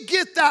when we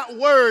get that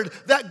word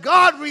that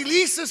God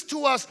releases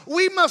to us,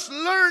 we must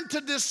learn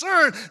to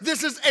discern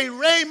this is a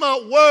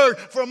rhema word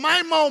for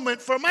my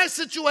moment, for my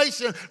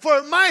situation,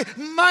 for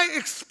my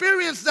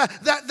experience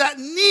that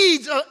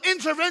needs an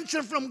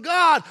intervention from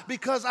God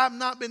because I've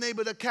not been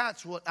able to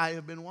catch what I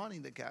have been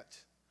wanting to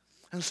catch.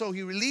 And so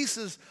he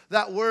releases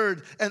that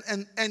word.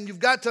 And you've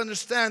got to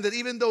understand that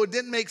even though it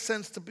didn't make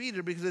sense to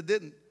Peter, because it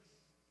didn't,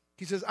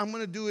 he says, I'm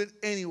going to do it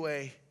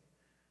anyway.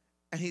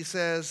 And he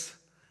says,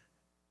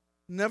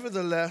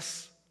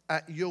 nevertheless,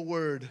 at your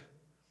word,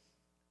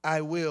 I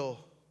will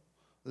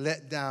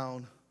let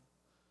down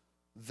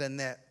the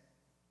net.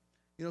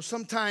 You know,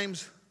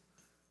 sometimes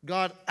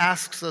God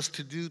asks us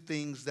to do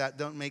things that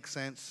don't make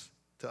sense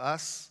to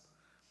us.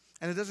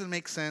 And it doesn't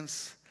make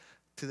sense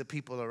to the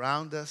people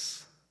around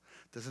us.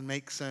 Doesn't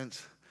make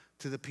sense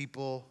to the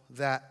people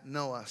that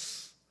know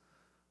us.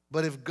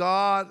 But if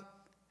God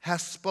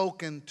has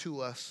spoken to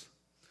us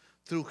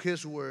through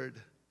his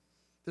word,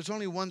 there's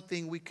only one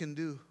thing we can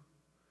do.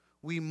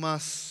 We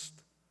must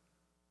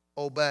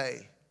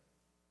obey.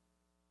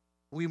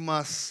 We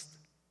must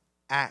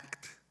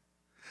act.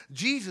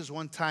 Jesus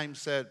one time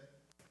said,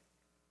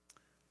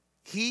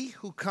 he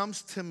who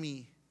comes to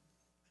me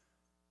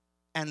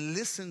and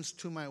listens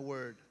to my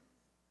word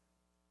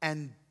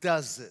and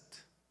does it.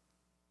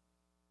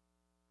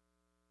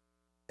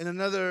 In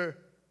another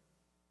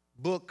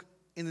book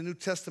in the New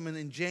Testament,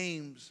 in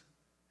James,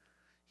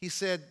 he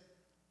said,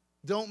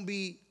 don't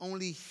be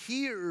only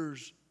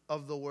hearers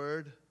of the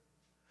word,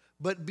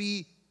 but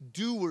be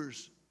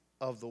doers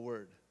of the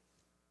word.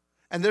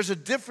 And there's a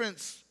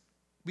difference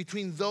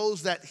between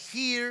those that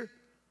hear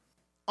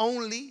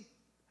only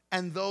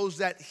and those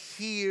that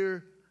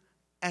hear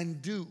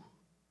and do.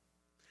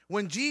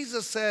 When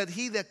Jesus said,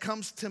 he that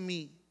comes to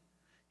me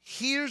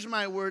hears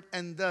my word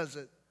and does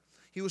it,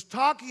 he was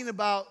talking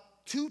about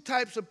two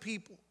types of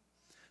people.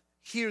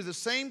 Hear the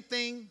same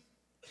thing,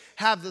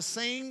 have the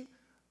same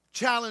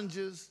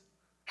challenges,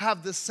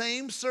 have the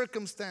same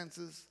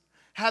circumstances,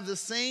 have the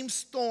same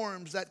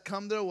storms that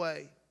come their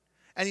way.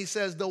 And he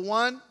says the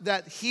one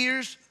that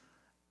hears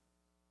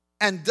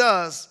and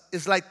does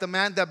is like the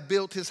man that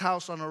built his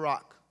house on a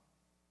rock.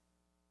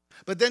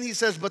 But then he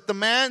says, but the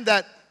man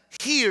that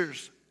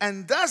hears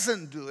and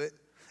doesn't do it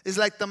is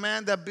like the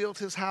man that built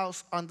his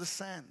house on the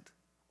sand.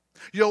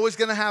 You're always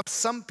going to have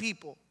some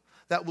people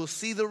that will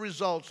see the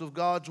results of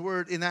God's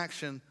word in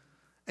action,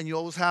 and you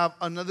always have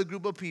another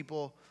group of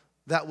people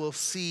that will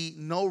see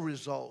no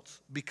results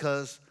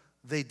because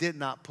they did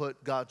not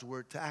put God's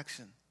word to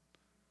action.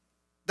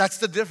 That's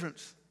the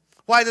difference.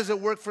 Why does it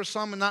work for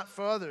some and not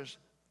for others?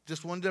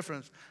 Just one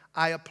difference.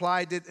 I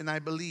applied it and I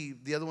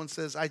believed. The other one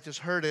says, I just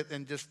heard it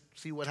and just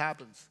see what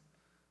happens.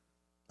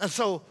 And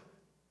so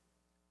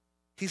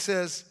he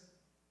says,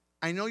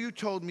 I know you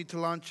told me to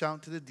launch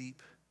out to the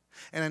deep,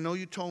 and I know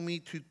you told me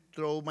to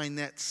throw my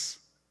nets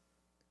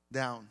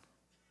down.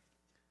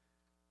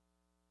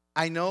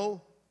 I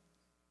know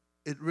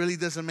it really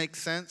doesn't make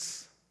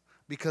sense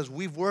because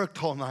we've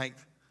worked all night.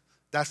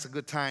 That's a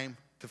good time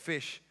to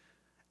fish.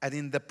 And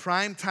in the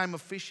prime time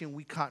of fishing,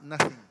 we caught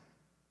nothing.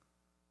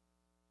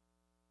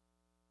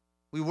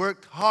 We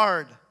worked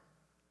hard,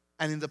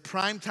 and in the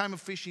prime time of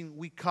fishing,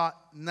 we caught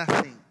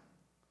nothing.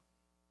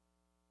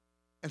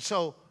 And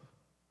so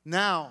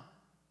now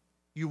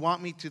you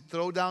want me to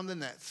throw down the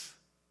nets.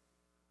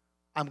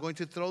 I'm going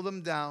to throw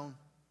them down,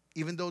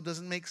 even though it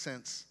doesn't make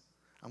sense.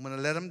 I'm going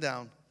to let them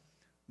down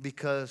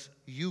because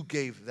you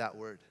gave that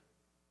word.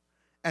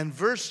 And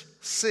verse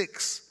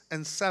 6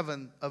 and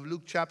 7 of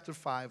Luke chapter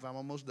 5, I'm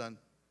almost done.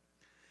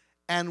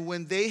 And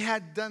when they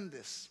had done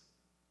this,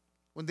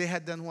 when they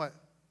had done what?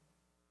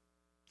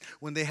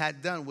 When they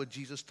had done what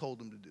Jesus told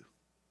them to do.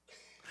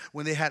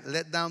 When they had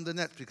let down the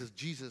nets because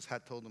Jesus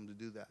had told them to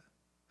do that.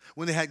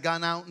 When they had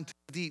gone out into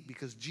the deep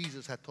because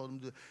Jesus had told them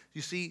to do it.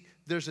 You see,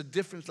 there's a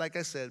difference, like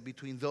I said,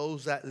 between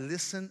those that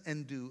listen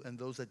and do and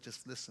those that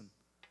just listen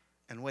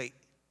and wait.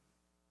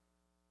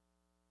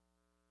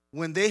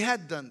 When they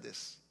had done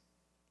this,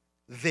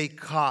 they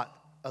caught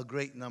a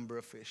great number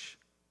of fish.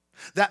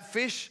 That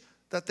fish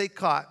that they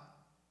caught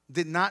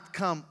did not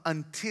come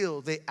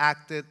until they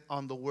acted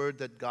on the word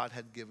that God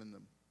had given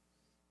them.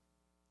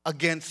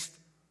 Against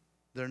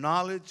their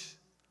knowledge,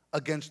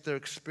 against their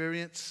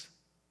experience,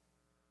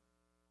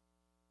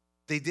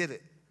 they did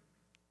it.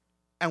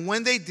 And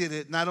when they did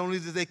it, not only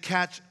did they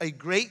catch a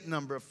great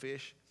number of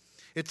fish,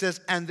 It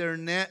says, and their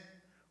net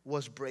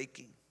was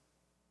breaking.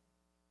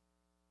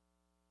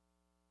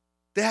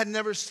 They had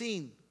never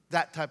seen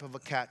that type of a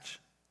catch.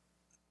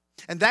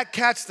 And that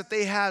catch that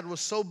they had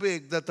was so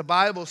big that the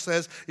Bible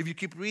says, if you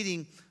keep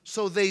reading,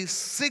 so they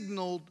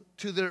signaled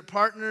to their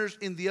partners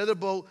in the other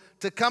boat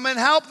to come and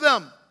help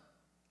them.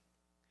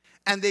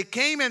 And they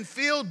came and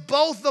filled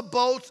both the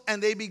boats,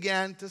 and they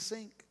began to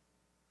sink.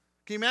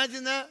 Can you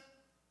imagine that?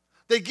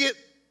 They get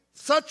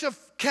such a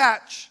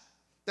catch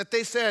that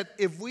they said,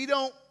 if we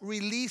don't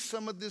release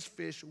some of this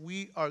fish,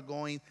 we are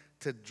going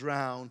to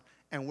drown,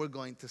 and we're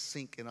going to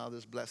sink in all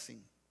this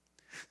blessing.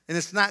 And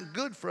it's not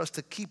good for us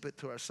to keep it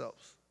to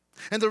ourselves.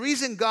 And the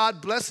reason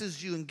God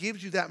blesses you and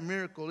gives you that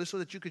miracle is so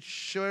that you could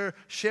share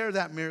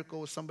that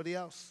miracle with somebody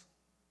else.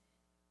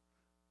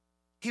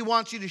 He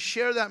wants you to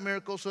share that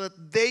miracle so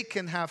that they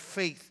can have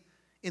faith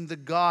in the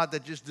God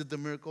that just did the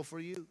miracle for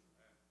you.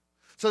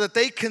 So that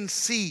they can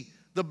see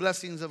the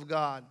blessings of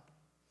God.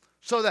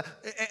 So that,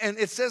 and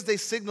it says they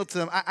signaled to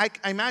them. I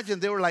imagine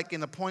they were like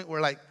in a point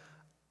where like,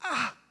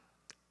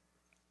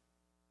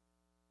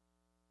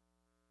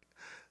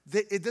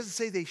 it doesn't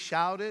say they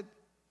shouted.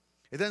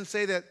 It doesn't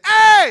say that,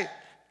 hey,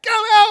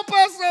 come help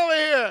us over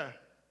here.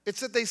 It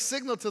said they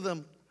signaled to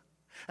them.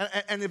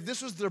 And if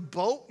this was their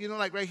boat, you know,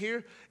 like right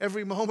here,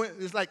 every moment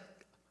it's like,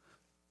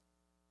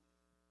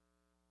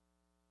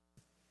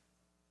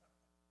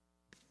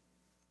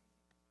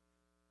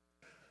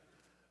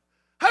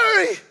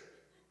 hurry.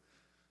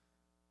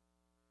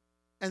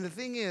 And the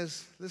thing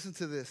is, listen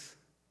to this,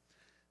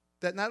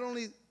 that not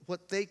only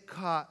what they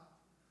caught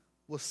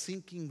was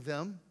sinking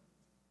them,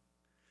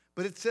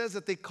 but it says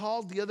that they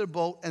called the other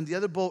boat, and the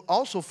other boat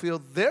also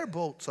filled their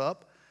boats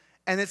up,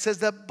 and it says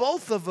that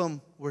both of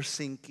them were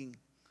sinking.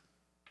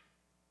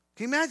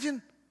 Can you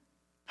imagine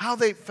how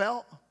they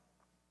felt?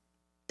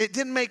 It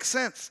didn't make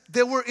sense.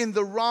 They were in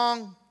the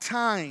wrong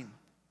time.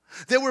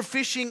 They were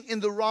fishing in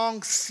the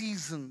wrong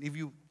season,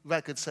 if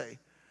I could say.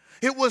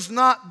 It was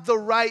not the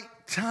right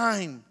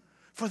time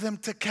for them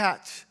to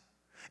catch.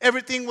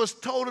 Everything was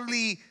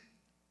totally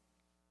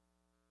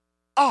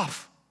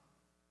off.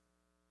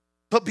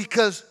 But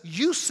because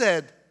you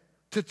said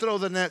to throw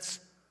the nets,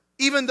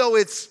 even though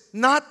it's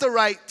not the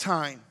right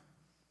time,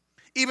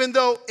 even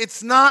though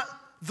it's not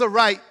the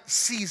right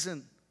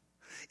season,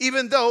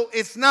 even though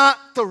it's not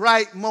the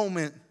right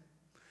moment,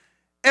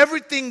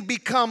 everything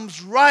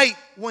becomes right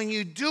when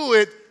you do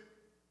it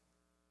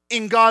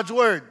in God's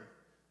Word.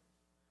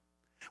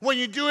 When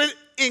you do it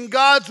in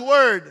God's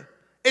Word,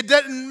 it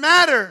doesn't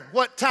matter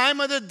what time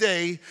of the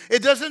day.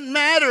 It doesn't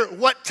matter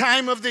what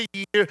time of the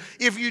year.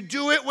 If you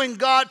do it when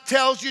God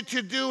tells you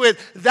to do it,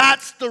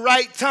 that's the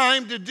right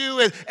time to do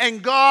it.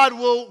 And God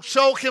will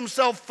show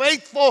Himself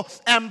faithful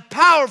and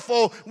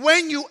powerful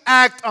when you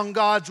act on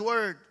God's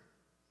Word.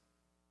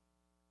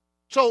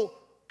 So,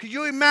 can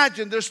you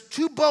imagine? There's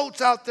two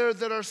boats out there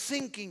that are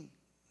sinking.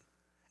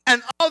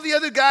 And all the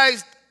other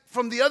guys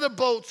from the other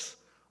boats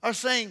are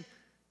saying,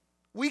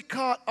 we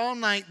caught all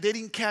night. They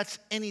didn't catch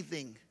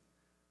anything.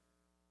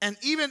 And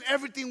even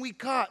everything we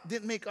caught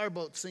didn't make our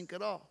boat sink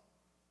at all.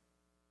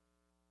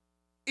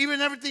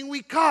 Even everything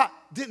we caught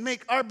didn't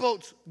make our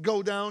boats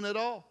go down at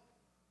all.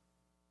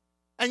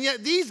 And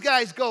yet these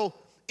guys go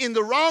in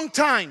the wrong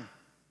time.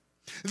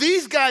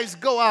 These guys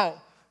go out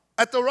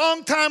at the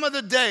wrong time of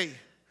the day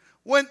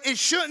when it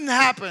shouldn't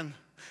happen.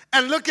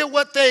 And look at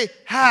what they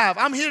have.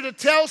 I'm here to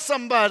tell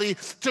somebody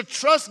to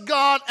trust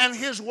God and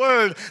His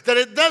Word. That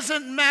it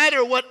doesn't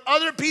matter what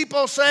other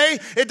people say.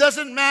 It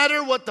doesn't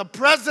matter what the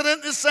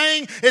president is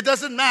saying. It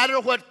doesn't matter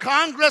what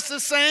Congress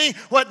is saying.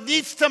 What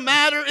needs to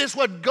matter is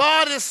what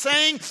God is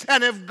saying.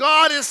 And if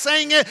God is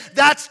saying it,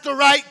 that's the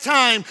right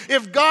time.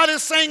 If God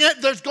is saying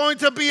it, there's going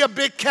to be a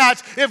big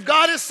catch. If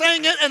God is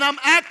saying it and I'm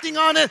acting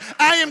on it,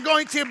 I am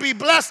going to be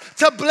blessed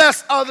to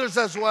bless others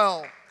as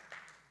well.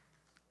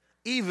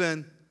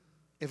 Even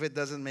if it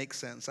doesn't make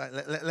sense.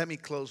 Let me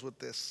close with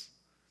this.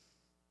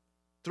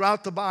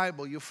 Throughout the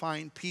Bible, you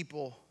find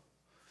people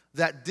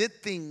that did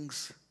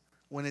things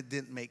when it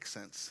didn't make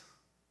sense.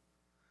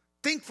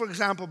 Think, for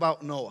example,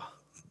 about Noah.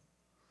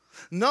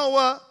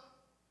 Noah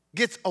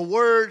gets a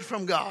word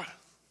from God.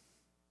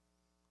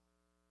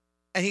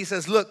 And he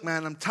says, look,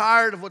 man, I'm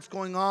tired of what's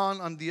going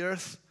on the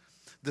earth.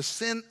 The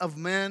sin of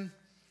men,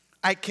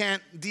 I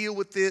can't deal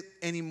with it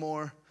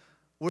anymore.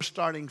 We're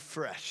starting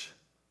fresh.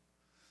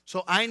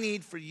 So I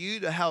need for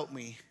you to help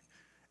me,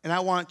 and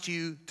I want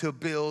you to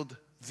build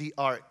the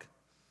ark.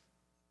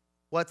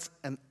 What's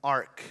an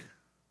ark?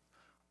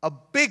 A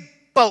big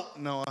boat,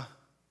 Noah.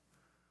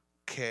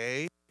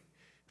 Okay,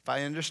 if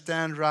I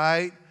understand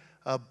right,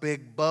 a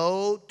big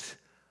boat.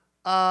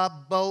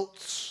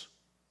 Boats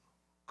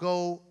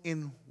go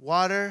in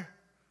water.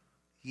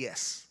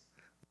 Yes.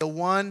 The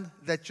one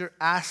that you're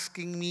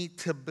asking me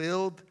to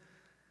build,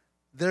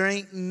 there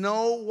ain't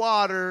no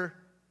water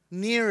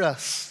near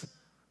us.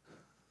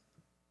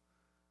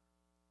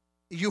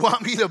 You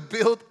want me to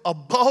build a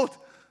boat?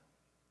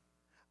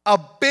 A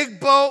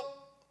big boat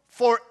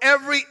for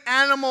every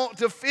animal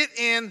to fit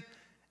in.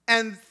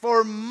 And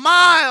for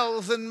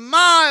miles and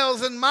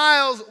miles and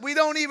miles, we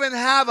don't even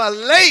have a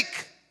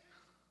lake.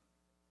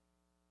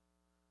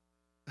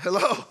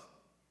 Hello?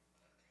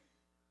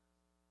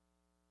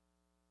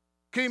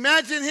 Can you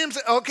imagine him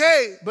say,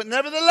 okay, but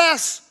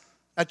nevertheless,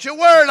 at your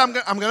word, I'm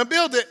going to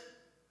build it.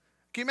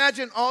 Can you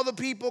imagine all the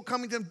people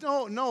coming to him?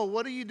 No,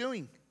 what are you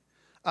doing?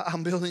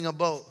 I'm building a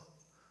boat.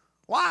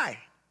 Why?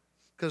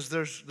 Because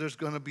there's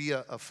going to be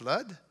a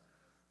flood?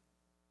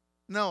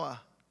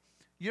 Noah,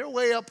 you're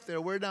way up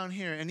there, we're down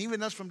here. And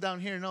even us from down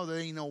here know there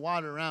ain't no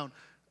water around.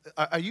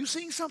 Are you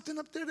seeing something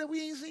up there that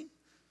we ain't seen?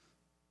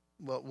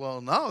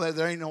 Well, no,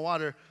 there ain't no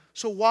water.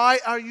 So why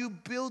are you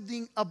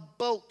building a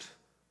boat?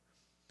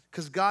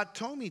 Because God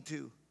told me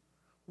to.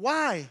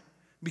 Why?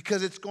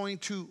 Because it's going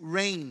to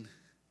rain.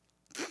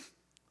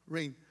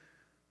 Rain.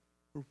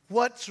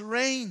 What's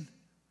rain?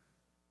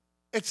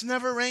 It's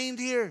never rained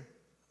here.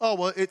 Oh,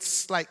 well,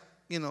 it's like,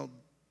 the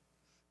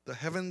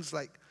heavens,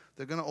 like,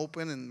 they're going to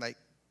open and, like,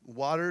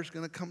 water's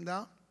going to come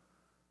down.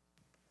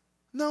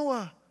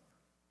 Noah,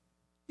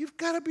 you've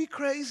got to be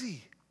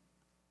crazy.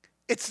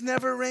 It's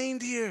never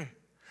rained here.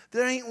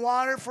 There ain't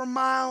water for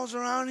miles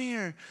around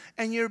here.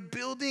 And you're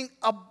building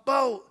a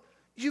boat.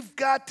 You've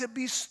got to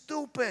be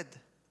stupid.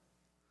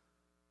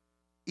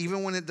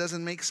 Even when it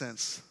doesn't make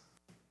sense.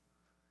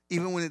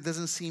 Even when it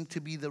doesn't seem to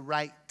be the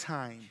right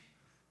time.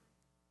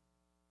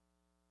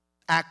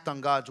 Act on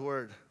God's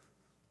word.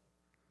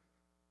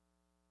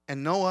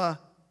 And Noah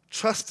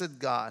trusted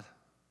God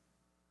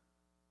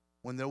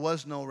when there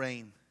was no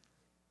rain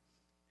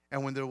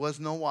and when there was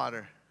no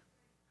water.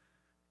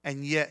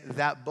 And yet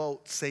that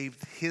boat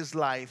saved his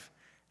life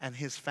and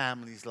his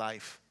family's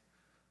life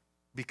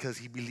because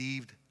he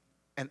believed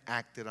and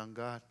acted on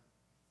God,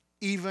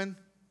 even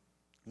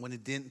when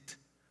it didn't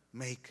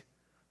make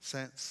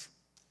sense.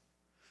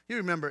 You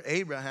remember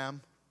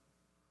Abraham.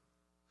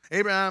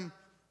 Abraham,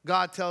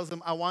 God tells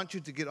him, I want you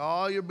to get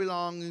all your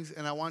belongings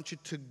and I want you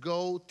to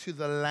go to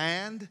the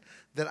land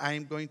that I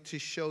am going to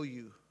show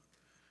you.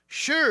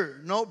 Sure,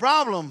 no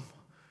problem.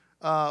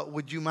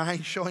 Would you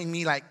mind showing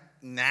me like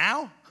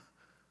now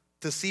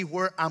to see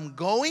where I'm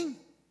going? And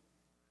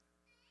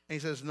he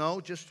says,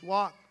 no, just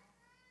walk.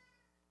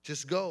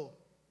 Just go.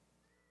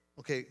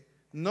 Okay,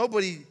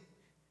 nobody,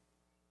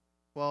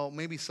 well,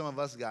 maybe some of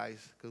us guys,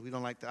 because we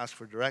don't like to ask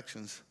for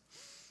directions.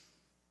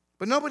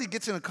 But nobody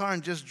gets in a car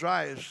and just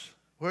drives.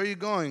 Where are you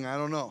going? I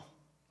don't know.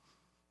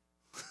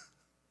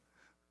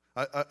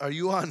 Are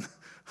you on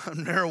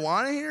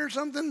marijuana here or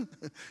something?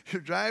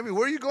 You're driving.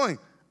 Where are you going?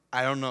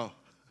 I don't know.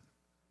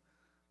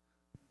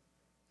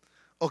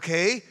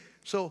 Okay,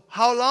 so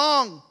how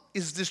long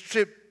is this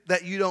trip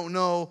that you don't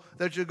know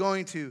that you're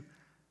going to?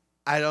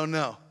 I don't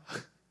know.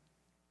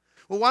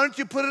 Well, why don't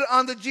you put it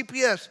on the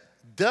GPS?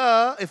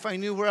 Duh, if I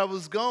knew where I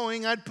was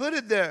going, I'd put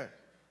it there.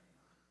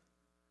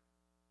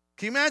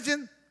 Can you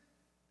imagine?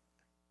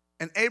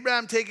 And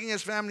Abraham taking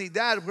his family,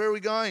 Dad, where are we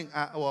going?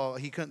 Well,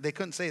 they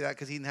couldn't say that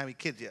because he didn't have any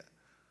kids yet.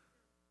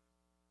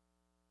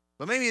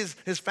 But maybe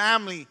his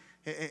family,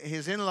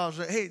 his in-laws,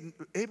 hey,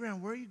 Abraham,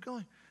 where are you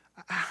going?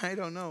 I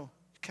don't know.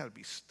 You gotta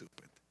be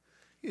stupid.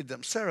 You're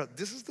dumb. Sarah,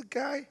 this is the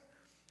guy?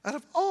 Out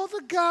of all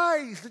the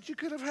guys that you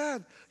could have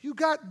had, you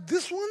got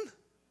this one?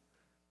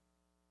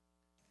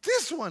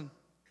 This one.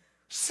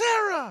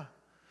 Sarah,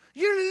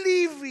 you're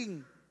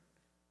leaving.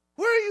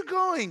 Where are you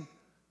going?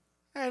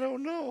 I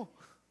don't know.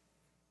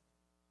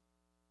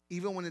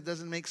 Even when it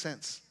doesn't make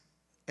sense.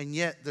 And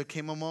yet there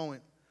came a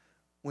moment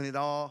when it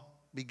all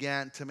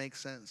began to make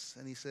sense.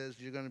 And he says,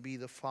 you're going to be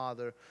the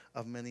father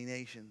of many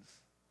nations.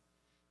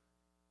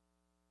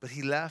 But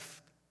he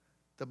left,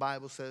 the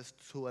Bible says,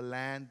 to a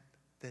land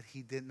that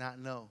he did not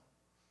know.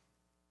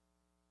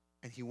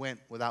 And he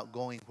went without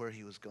going where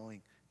he was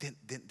going.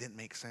 Didn't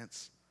make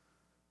sense.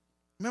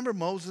 Remember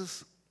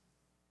Moses?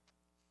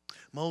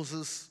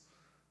 Moses,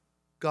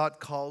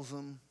 God calls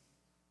him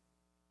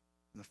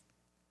in a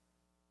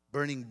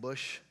burning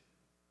bush,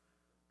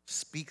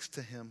 speaks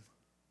to him,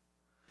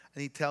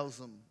 and he tells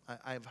him,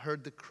 I've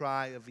heard the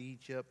cry of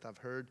Egypt, I've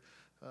heard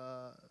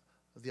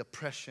the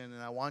oppression,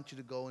 and I want you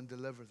to go and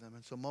deliver them.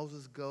 And so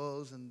Moses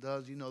goes and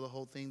does, the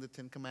whole thing, the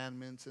 10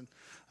 Commandments, and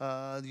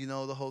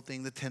the whole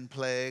thing, the 10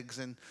 plagues,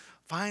 and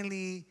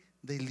finally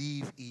they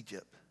leave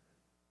Egypt.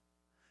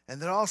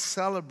 And they're all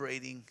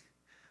celebrating,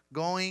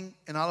 going,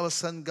 and all of a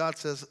sudden God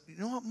says, you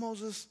know what,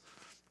 Moses?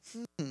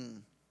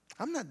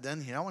 I'm not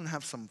done here. I want to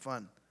have some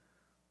fun.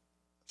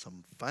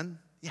 Some fun?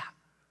 Yeah.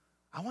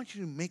 I want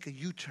you to make a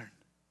U-turn.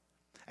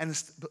 And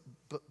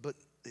but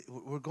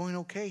we're going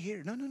okay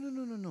here.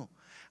 No.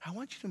 I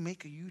want you to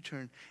make a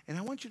U-turn, and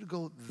I want you to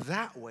go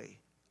that way.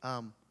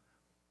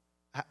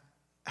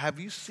 Have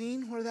you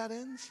seen where that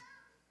ends?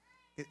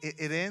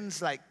 It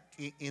ends like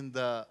in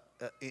the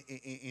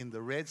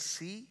Red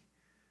Sea.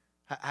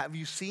 Have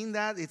you seen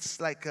that? It's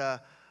like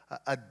a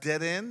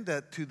dead end.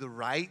 That to the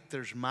right,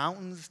 there's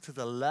mountains. To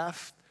the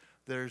left,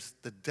 there's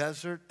the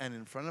desert. And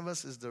in front of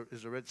us is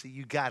the Red Sea.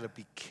 You got to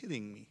be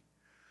kidding me.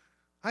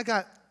 I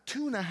got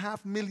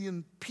 2.5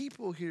 million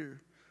people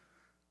here.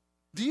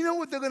 Do you know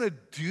what they're going to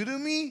do to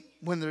me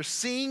when they're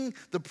seeing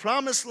the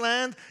promised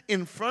land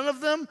in front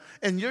of them?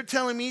 And you're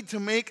telling me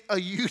to make a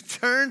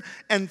U-turn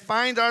and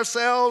find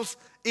ourselves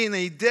in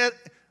a dead...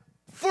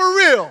 For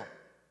real.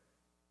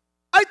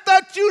 I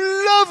thought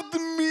you loved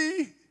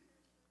me.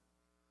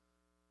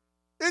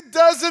 It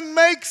doesn't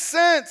make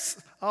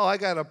sense. Oh, I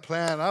got a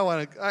plan.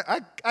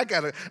 I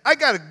got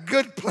a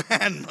good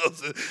plan,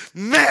 Moses.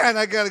 Man,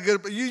 I got a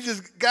good plan. You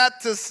just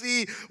got to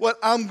see what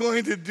I'm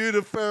going to do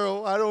to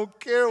Pharaoh. I don't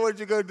care what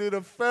you're going to do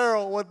to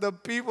Pharaoh, what the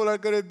people are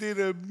going to do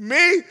to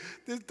me.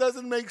 This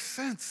doesn't make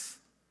sense.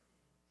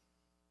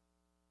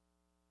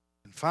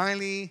 And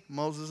finally,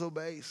 Moses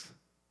obeys.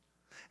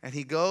 And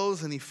he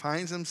goes and he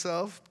finds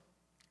himself.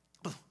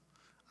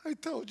 I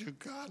told you,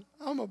 God,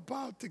 I'm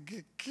about to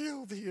get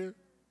killed here.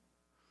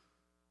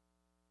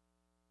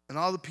 And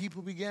all the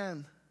people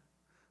began.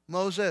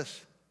 Moses,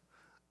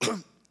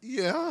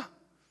 yeah?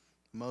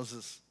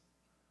 Moses,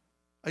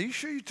 are you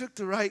sure you took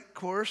the right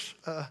course,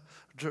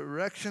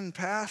 direction,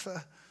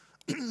 path?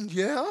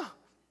 Yeah?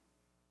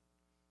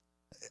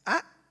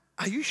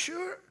 Are you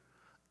sure?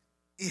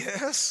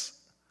 Yes.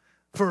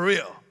 For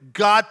real.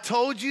 God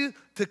told you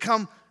to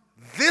come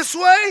this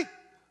way?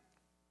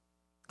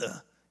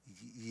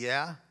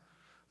 Yeah.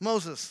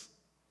 Moses,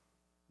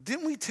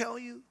 didn't we tell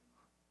you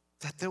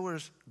that there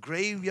was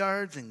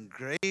graveyards and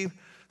grave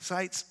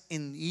sites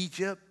in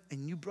Egypt,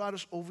 and you brought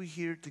us over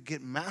here to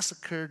get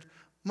massacred?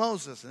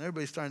 Moses, and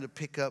everybody's starting to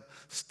pick up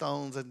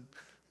stones, and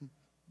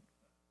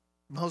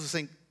Moses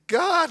saying,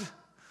 God,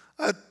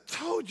 I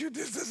told you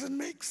this doesn't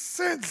make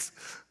sense.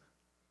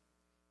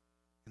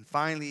 And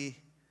finally,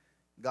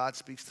 God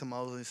speaks to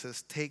Moses and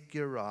says, take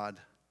your rod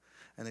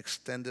and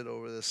extend it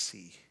over the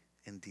sea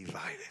and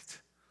divide it.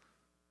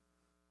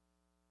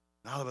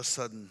 And all of a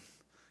sudden,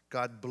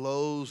 God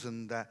blows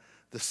and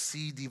the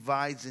sea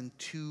divides in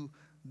two.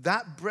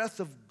 That breath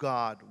of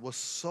God was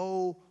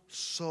so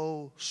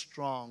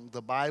strong.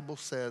 The Bible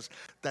says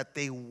that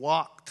they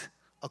walked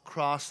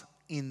across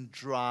in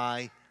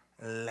dry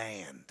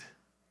land.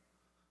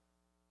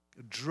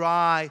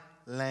 Dry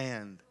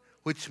land.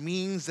 Which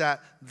means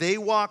that they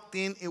walked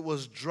in, it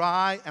was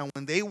dry, and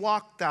when they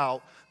walked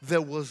out,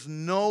 there was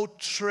no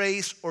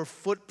trace or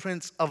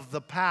footprints of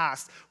the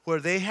past where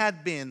they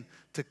had been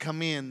to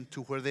come in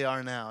to where they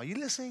are now. Are you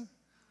listening?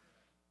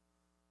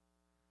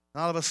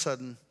 All of a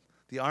sudden,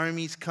 the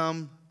armies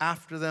come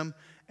after them,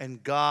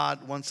 and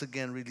God once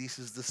again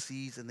releases the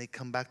seas, and they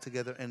come back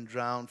together and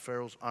drown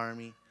Pharaoh's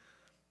army.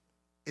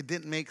 It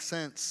didn't make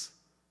sense.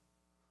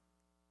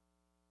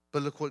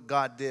 But look what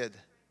God did.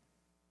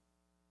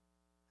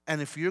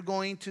 And if you're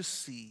going to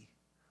see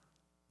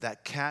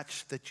that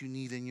catch that you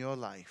need in your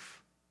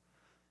life,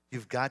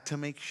 you've got to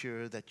make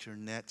sure that your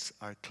nets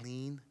are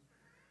clean,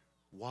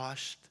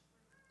 washed,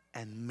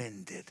 and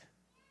mended.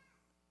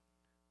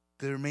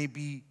 There may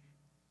be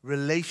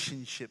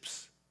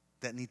relationships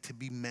that need to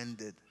be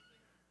mended.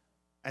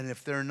 And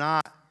if they're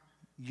not,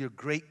 your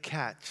great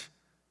catch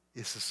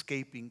is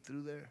escaping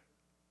through there.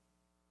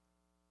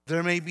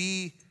 There may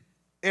be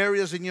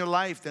areas in your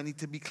life that need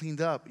to be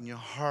cleaned up, in your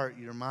heart,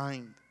 your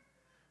mind.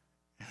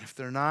 And if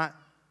they're not,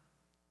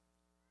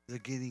 they're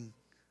getting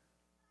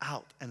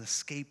out and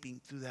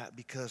escaping through that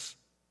because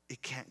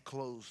it can't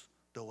close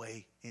the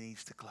way it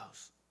needs to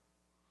close.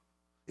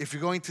 If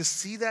you're going to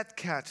see that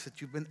catch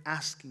that you've been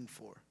asking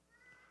for,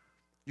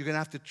 you're going to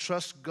have to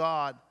trust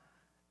God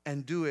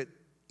and do it,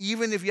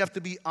 even if you have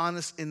to be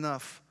honest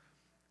enough.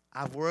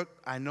 I've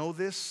worked, I know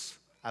this,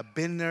 I've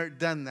been there,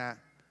 done that,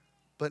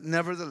 but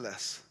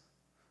nevertheless,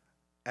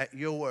 at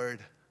your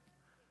word,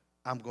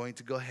 I'm going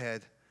to go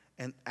ahead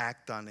and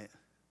act on it.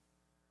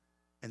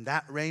 And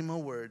that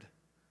Rhema word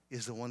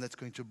is the one that's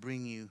going to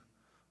bring you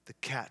the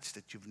catch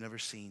that you've never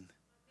seen.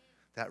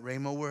 That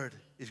Rhema word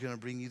is going to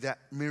bring you that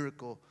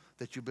miracle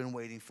that you've been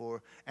waiting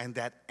for, and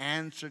that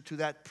answer to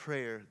that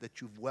prayer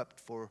that you've wept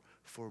for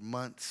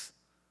months.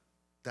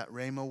 That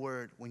Rhema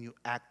word when you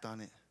act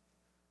on it.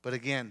 But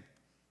again,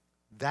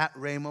 that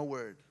Rhema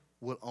word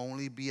will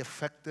only be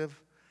effective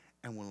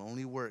and will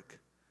only work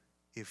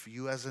if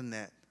you as a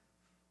net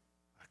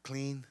are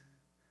clean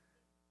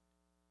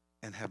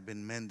and have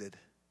been mended.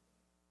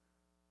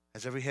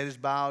 As every head is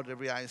bowed,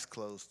 every eye is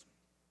closed.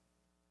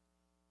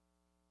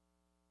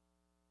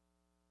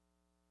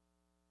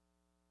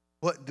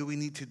 What do we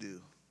need to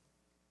do?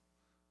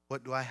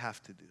 What do I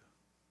have to do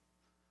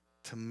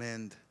to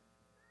mend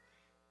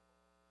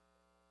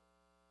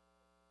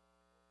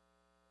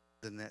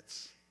the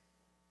nets?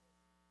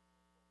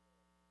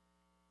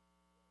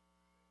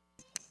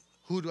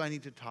 Who do I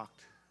need to talk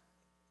to?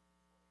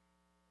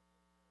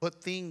 What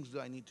things do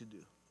I need to do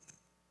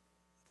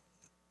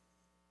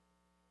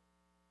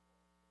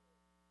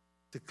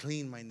to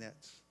clean my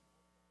nets?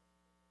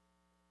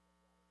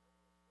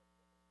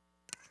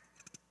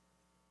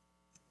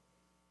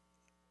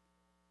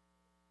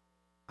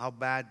 How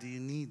bad do you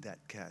need that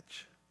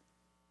catch?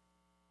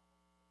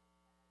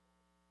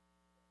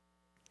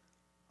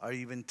 Are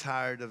you even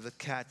tired of the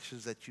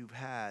catches that you've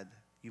had,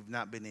 you've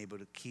not been able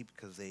to keep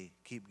because they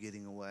keep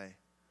getting away?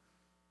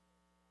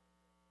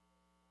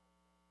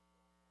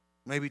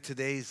 Maybe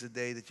today's the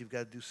day that you've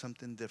got to do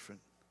something different.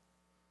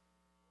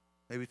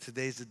 Maybe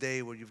today's the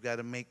day where you've got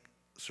to make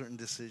certain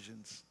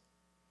decisions.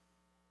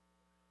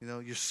 You know,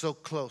 you're so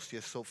close,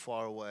 you're so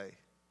far away.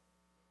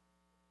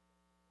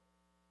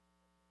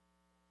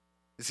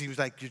 It seems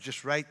like you're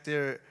just right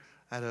there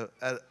at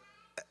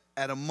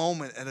a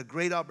moment, at a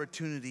great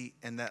opportunity,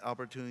 and that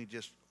opportunity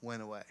just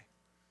went away.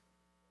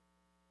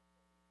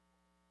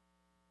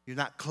 You're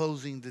not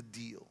closing the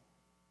deal.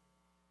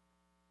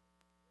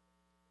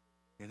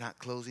 You're not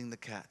closing the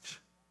catch.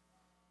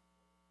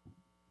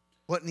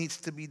 What needs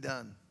to be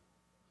done?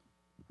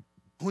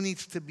 Who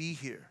needs to be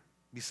here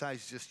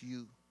besides just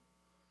you?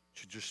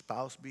 Should your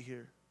spouse be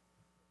here?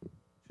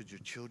 Should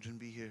your children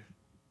be here?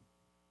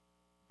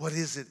 What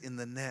is it in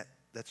the net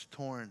that's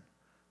torn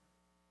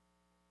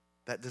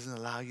that doesn't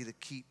allow you to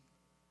keep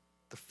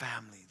the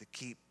family, to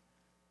keep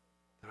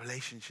the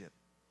relationship?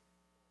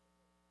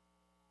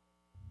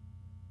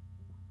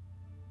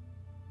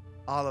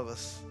 All of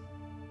us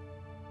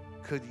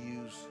could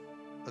use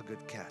a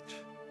good catch.